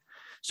desire.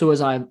 So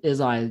as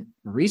I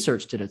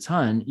researched it a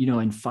ton,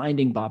 in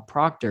finding Bob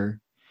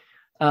Proctor,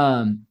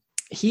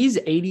 he's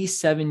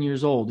 87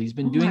 years old. He's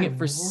been doing it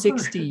for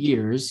 60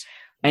 years.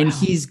 And wow.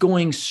 He's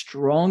going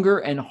stronger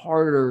and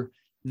harder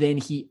than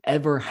he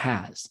ever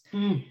has.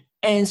 Mm.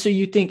 And so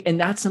you think, and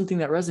that's something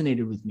that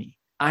resonated with me.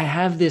 I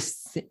have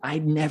this, I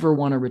never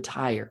want to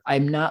retire.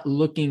 I'm not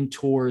looking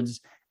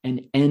towards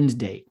an end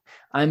date.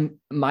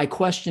 My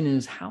question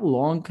is, how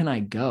long can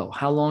I go?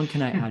 How long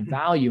can I add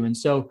value? And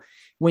so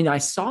when I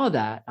saw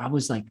that, I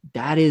was like,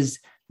 that is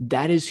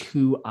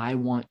who I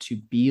want to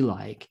be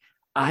like.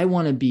 I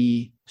want to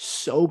be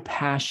so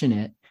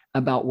passionate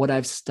about what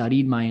I've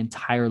studied my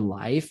entire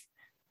life,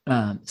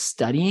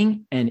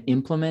 studying and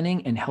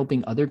implementing and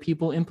helping other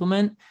people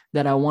implement,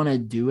 that I want to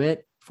do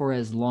it for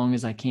as long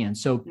as I can.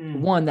 So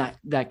one,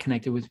 that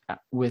connected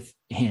with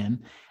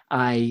him.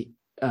 I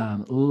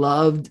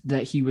loved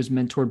that he was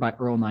mentored by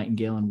Earl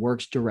Nightingale and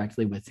works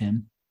directly with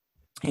him.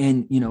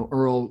 And,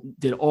 Earl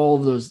did all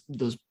of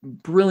those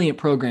brilliant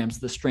programs,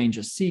 The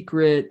Strangest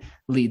Secret,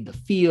 Lead the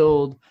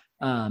Field,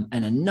 and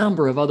a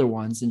number of other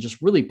ones, and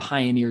just really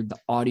pioneered the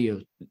audio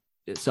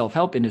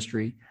self-help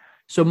industry.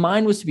 So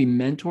mine was to be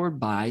mentored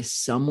by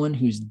someone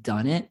who's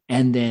done it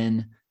and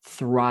then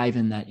thrive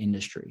in that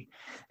industry.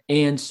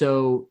 And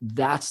so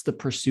that's the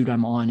pursuit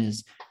I'm on,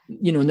 is,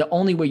 the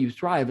only way you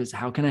thrive is,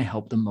 how can I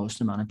help the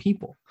most amount of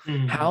people?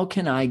 Mm-hmm. How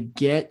can I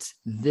get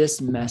this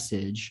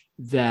message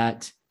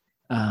that,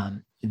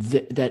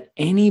 that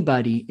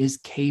anybody is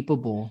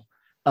capable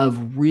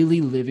of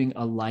really living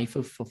a life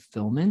of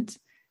fulfillment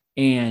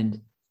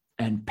and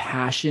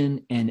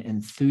passion and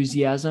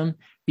enthusiasm,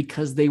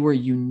 because they were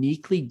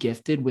uniquely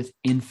gifted with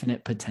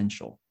infinite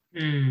potential,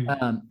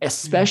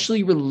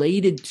 especially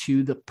related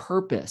to the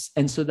purpose.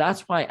 And so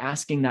that's why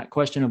asking that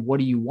question of what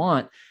do you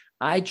want,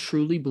 I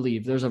truly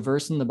believe there's a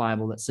verse in the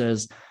Bible that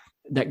says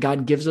that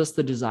God gives us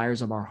the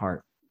desires of our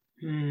heart.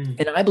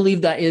 And I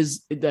believe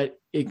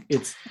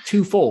it's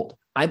twofold.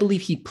 I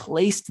believe he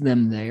placed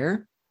them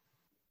there.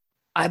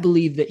 I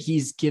believe that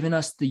he's given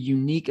us the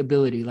unique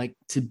ability, like,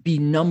 to be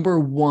number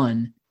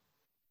one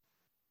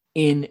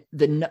in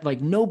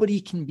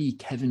nobody can be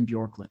Kevin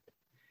Bjorklund.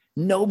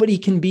 Nobody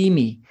can be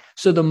me.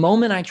 So the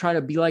moment I try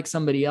to be like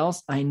somebody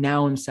else, I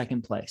now am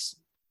second place.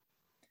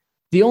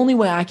 The only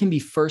way I can be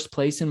first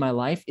place in my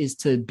life is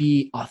to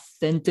be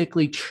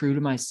authentically true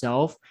to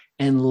myself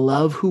and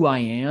love who I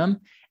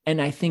am.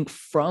 And I think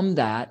from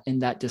that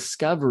and that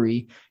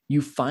discovery,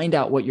 you find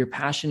out what you're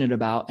passionate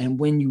about. And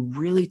when you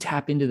really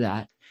tap into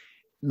that,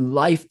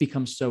 life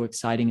becomes so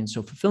exciting and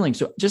so fulfilling.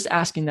 So just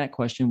asking that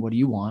question, what do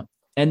you want?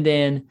 And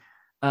then,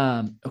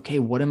 okay,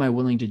 what am I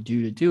willing to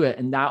do it?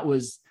 And that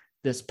was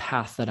this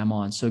path that I'm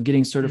on. So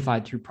getting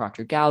certified through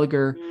Procter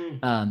Gallagher,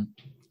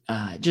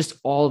 just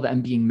all of that.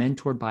 I'm being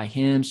mentored by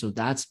him. So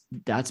that's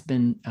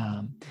been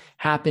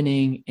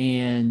happening.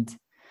 And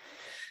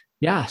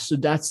so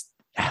that's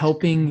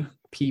helping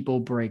people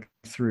break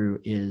through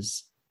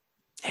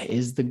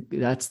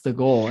that's the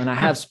goal. And I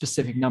have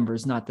specific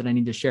numbers, not that I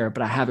need to share it,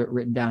 but I have it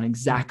written down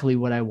exactly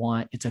what I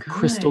want. It's a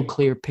crystal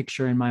clear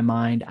picture in my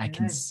mind. I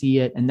can see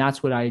it. And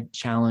that's what I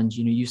challenge.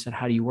 You said,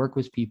 how do you work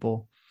with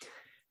people?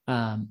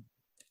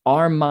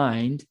 Our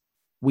mind,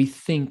 we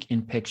think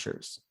in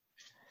pictures.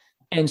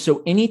 And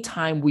so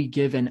anytime we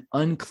give an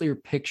unclear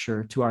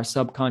picture to our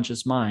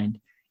subconscious mind,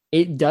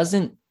 it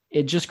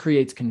just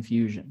creates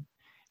confusion.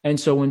 And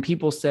so when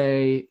people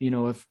say,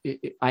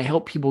 I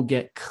help people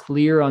get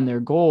clear on their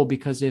goal,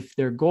 because if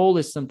their goal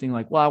is something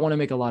like, well, I want to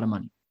make a lot of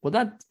money.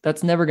 Well,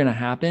 that's never going to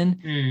happen,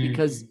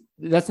 because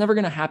that's never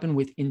going to happen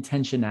with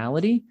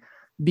intentionality,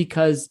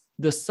 because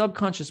the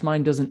subconscious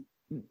mind doesn't,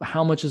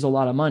 how much is a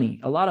lot of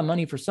money? A lot of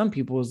money for some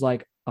people is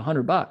like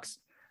 $100.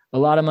 A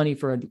lot of money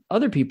for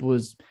other people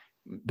is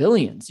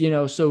billions,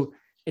 so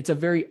it's a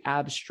very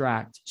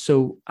abstract.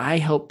 So I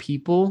help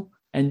people,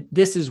 and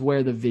this is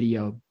where the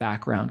video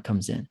background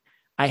comes in.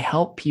 I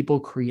help people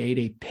create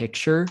a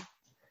picture,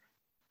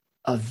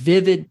 a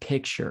vivid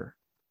picture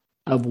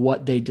of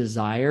what they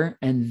desire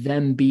and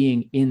them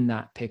being in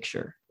that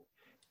picture.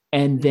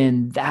 And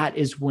then that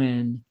is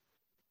when,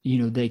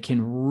 they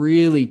can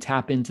really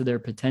tap into their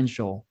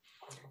potential,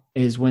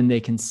 is when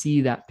they can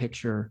see that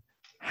picture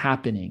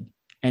happening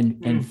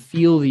and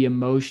feel the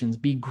emotions,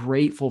 be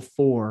grateful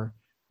for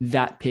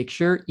that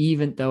picture,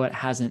 even though it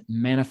hasn't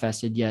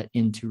manifested yet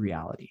into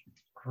reality.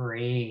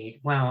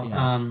 Great. Wow.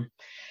 Yeah.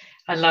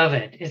 I love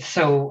it. It's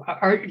so,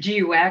 do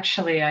you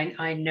actually,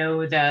 I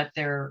know that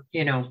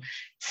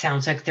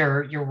sounds like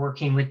you're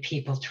working with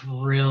people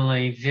to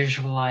really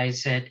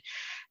visualize it,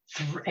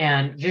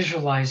 and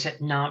visualize it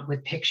not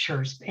with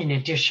pictures, in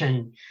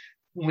addition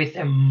with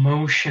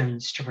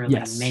emotions, to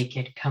really make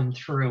it come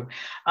through.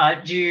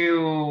 Do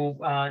you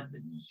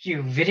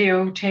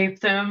videotape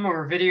them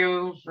or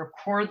video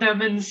record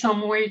them in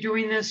some way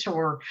doing this,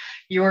 or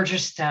you're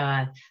just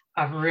you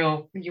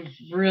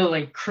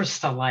really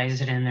crystallize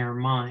it in their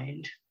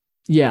mind?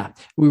 Yeah,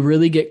 we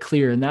really get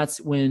clear. And that's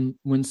when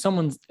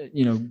someone's,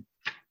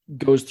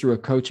 goes through a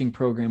coaching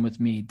program with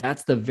me,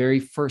 that's the very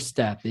first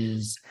step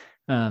is,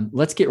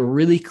 let's get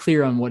really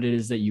clear on what it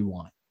is that you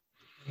want.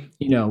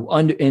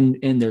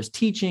 And there's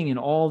teaching and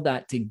all of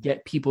that to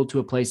get people to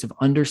a place of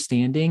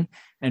understanding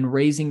and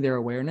raising their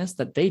awareness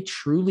that they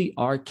truly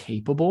are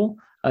capable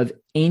of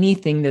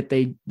anything that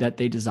they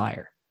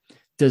desire.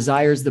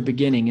 Desire is the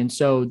beginning. And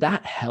so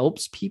that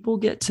helps people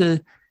get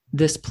to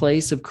this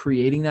place of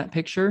creating that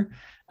picture.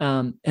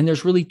 And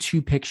there's really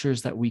two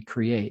pictures that we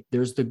create.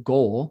 There's the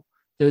goal.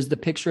 There's the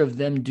picture of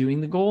them doing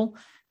the goal,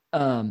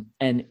 and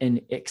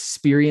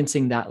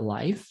experiencing that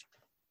life.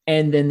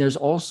 And then there's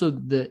also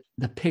the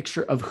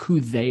picture of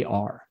who they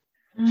are,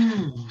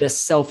 the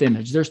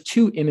self-image. There's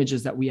two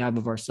images that we have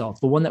of ourselves,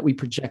 the one that we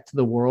project to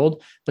the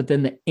world, but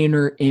then the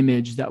inner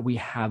image that we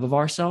have of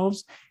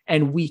ourselves.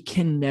 And we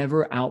can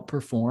never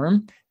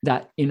outperform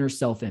that inner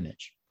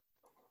self-image.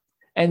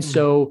 And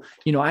so,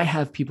 I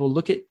have people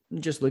look at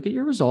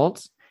your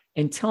results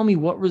and tell me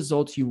what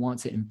results you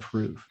want to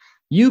improve.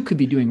 You could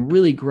be doing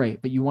really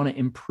great, but you want to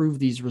improve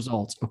these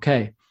results.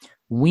 Okay,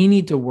 we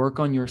need to work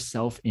on your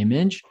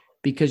self-image,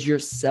 because your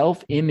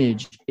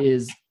self-image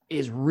is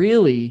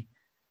really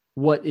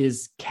what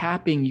is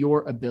capping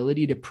your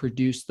ability to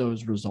produce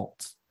those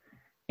results.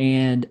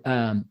 And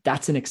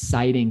that's an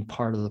exciting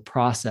part of the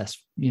process.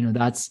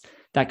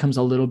 That comes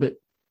a little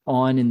bit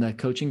on in the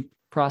coaching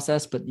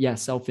process, but yeah,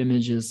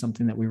 self-image is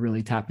something that we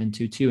really tap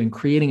into too, and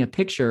creating a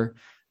picture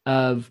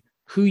of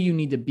who you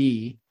need to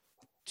be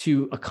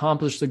to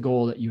accomplish the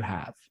goal that you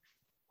have.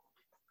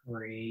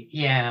 Great.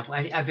 Yeah.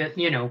 I bet,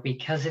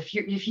 because if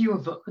you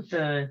have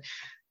the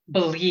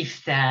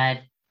belief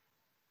that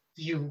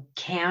you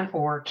can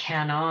or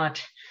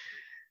cannot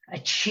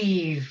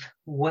achieve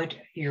what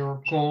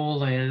your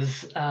goal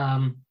is,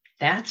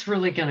 that's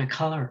really going to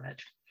color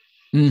it.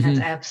 That's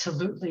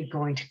absolutely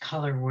going to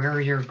color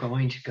where you're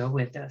going to go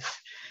with this.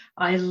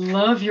 I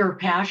love your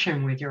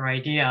passion with your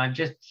idea. I'm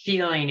just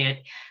feeling it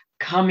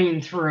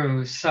coming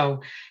through.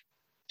 So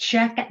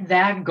check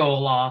that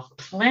goal off.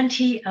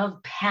 Plenty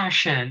of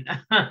passion.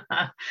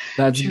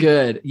 That's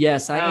good.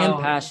 Yes, I am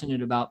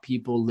passionate about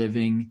people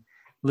living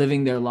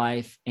their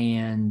life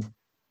and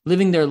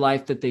living their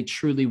life that they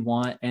truly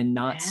want, and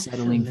not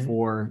settling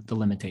for the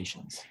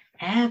limitations.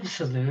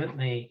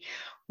 Absolutely.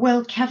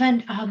 Well,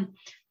 Kevin,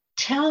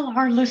 tell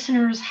our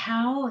listeners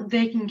how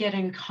they can get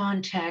in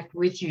contact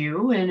with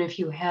you, and if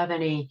you have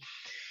any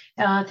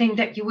thing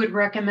that you would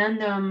recommend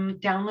them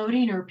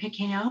downloading or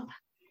picking up.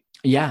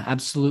 Yeah,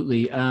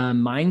 absolutely.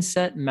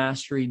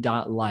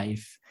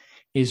 Mindsetmastery.life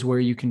is where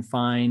you can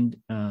find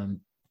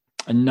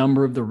a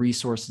number of the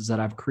resources that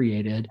I've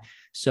created.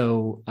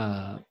 So,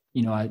 I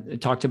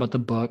talked about the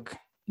book,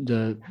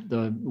 the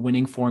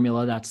winning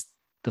formula. That's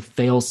the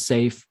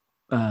fail-safe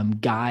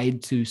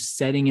guide to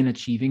setting and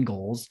achieving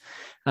goals.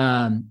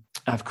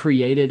 I've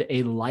created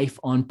a life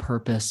on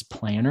purpose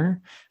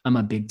planner. I'm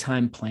a big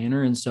time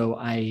planner. And so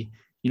a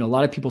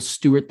lot of people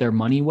steward their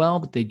money well,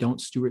 but they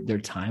don't steward their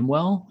time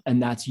well.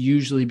 And that's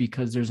usually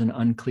because there's an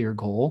unclear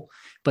goal.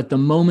 But the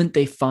moment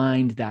they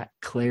find that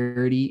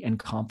clarity and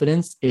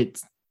confidence,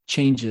 it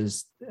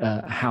changes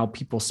how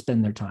people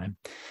spend their time.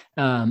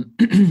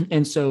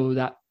 And so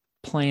that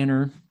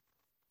planner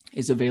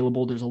is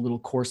available. There's a little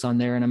course on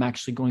there, and I'm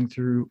actually going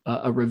through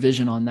a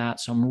revision on that.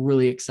 So I'm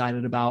really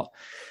excited about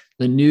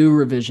the new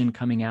revision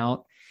coming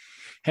out,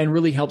 and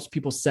really helps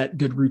people set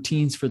good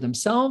routines for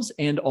themselves,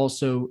 and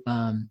also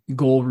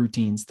goal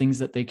routines, things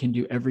that they can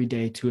do every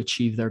day to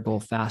achieve their goal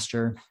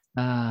faster.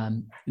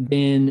 And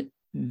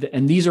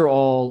these are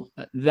all,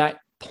 that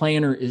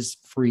planner is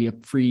free, a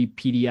free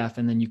PDF,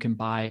 and then you can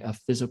buy a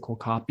physical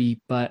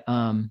copy. But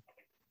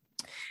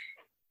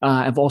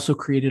I've also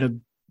created a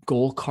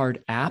goal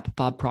card app.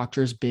 Bob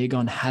Proctor is big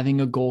on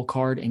having a goal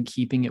card and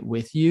keeping it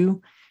with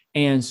you.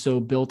 And so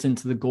built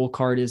into the goal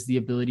card is the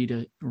ability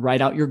to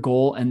write out your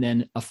goal and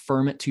then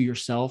affirm it to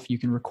yourself. You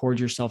can record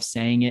yourself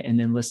saying it and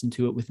then listen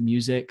to it with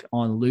music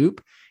on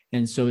loop.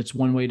 And so it's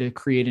one way to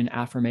create an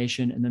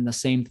affirmation. And then the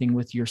same thing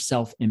with your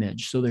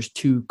self-image. So there's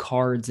 2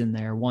 cards in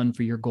there, one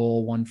for your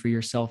goal, one for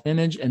your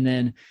self-image, and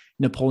then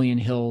Napoleon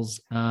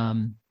Hill's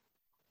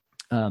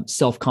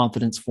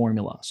self-confidence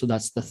formula. So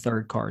that's the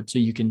 3rd card. So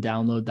you can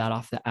download that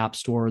off the App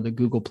Store or the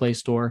Google Play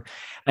Store.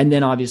 And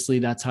then obviously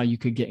that's how you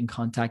could get in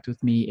contact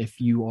with me if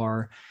you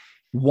are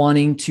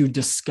wanting to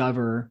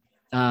discover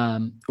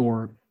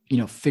or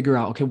figure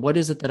out, okay, what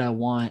is it that I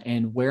want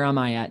and where am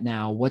I at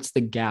now? What's the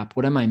gap?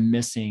 What am I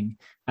missing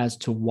as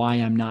to why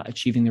I'm not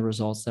achieving the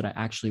results that I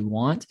actually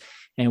want?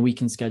 And we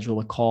can schedule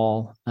a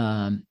call.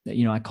 I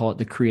call it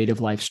the Creative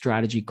Life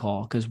Strategy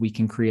Call, because we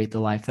can create the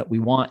life that we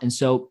want. And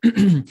so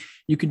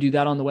you can do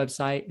that on the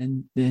website,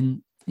 and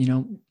then,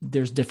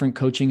 there's different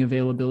coaching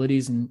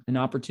availabilities and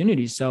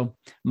opportunities. So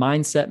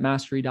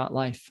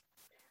mindsetmastery.life.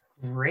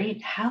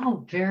 Great.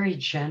 How very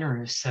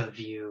generous of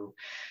you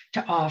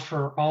to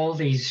offer all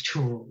these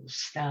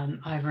tools.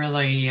 I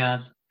really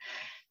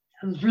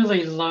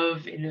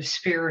love, in the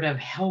spirit of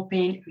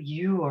helping,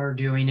 you are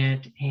doing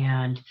it.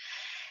 And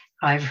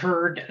I've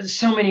heard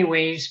so many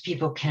ways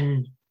people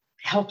can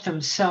help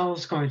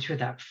themselves going through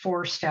that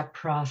 4-step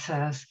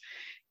process,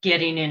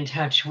 getting in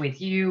touch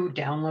with you,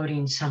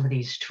 downloading some of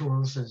these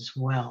tools as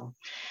well.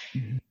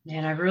 Mm-hmm.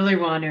 And I really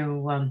want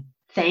to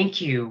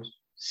thank you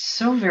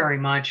so very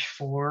much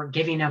for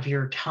giving up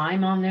your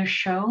time on this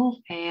show,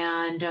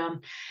 and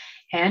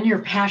your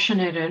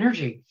passionate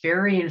energy.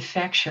 Very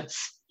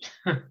infectious.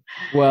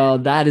 Well,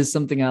 that is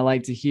something I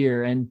like to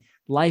hear. And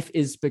life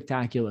is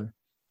spectacular.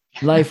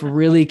 Life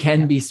really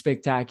can be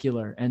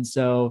spectacular. And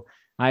so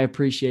I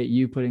appreciate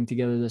you putting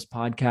together this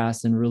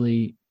podcast and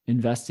really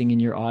investing in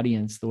your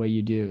audience the way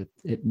you do.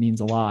 It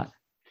means a lot.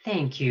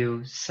 Thank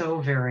you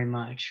so very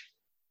much.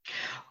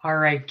 All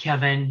right,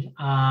 Kevin,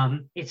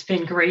 it's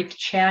been great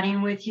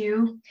chatting with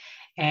you,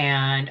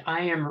 and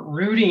I am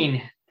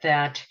rooting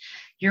that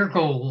your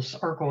goals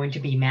are going to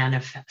be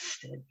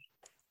manifested.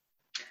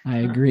 I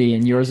agree,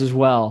 and yours as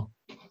well.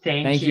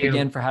 Thank you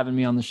again for having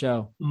me on the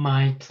show.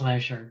 My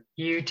pleasure.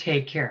 You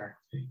take care.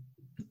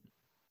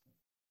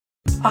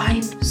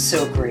 I'm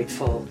so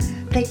grateful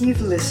that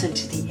you've listened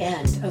to the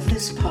end of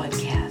this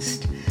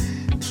podcast.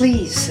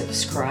 Please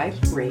subscribe,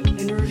 rate,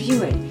 and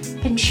review it,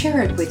 and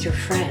share it with your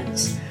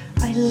friends.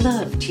 I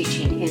love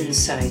teaching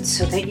insights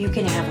so that you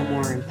can have a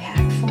more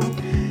impactful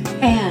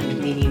and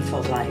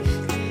meaningful life.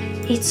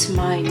 It's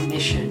my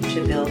mission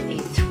to build a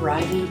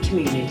thriving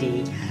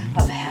community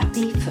of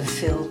happy,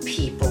 fulfilled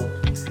people.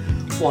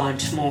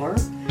 Want more?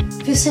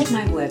 Visit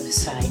my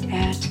website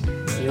at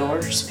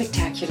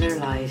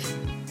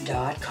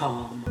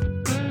yourspectacularlife.com.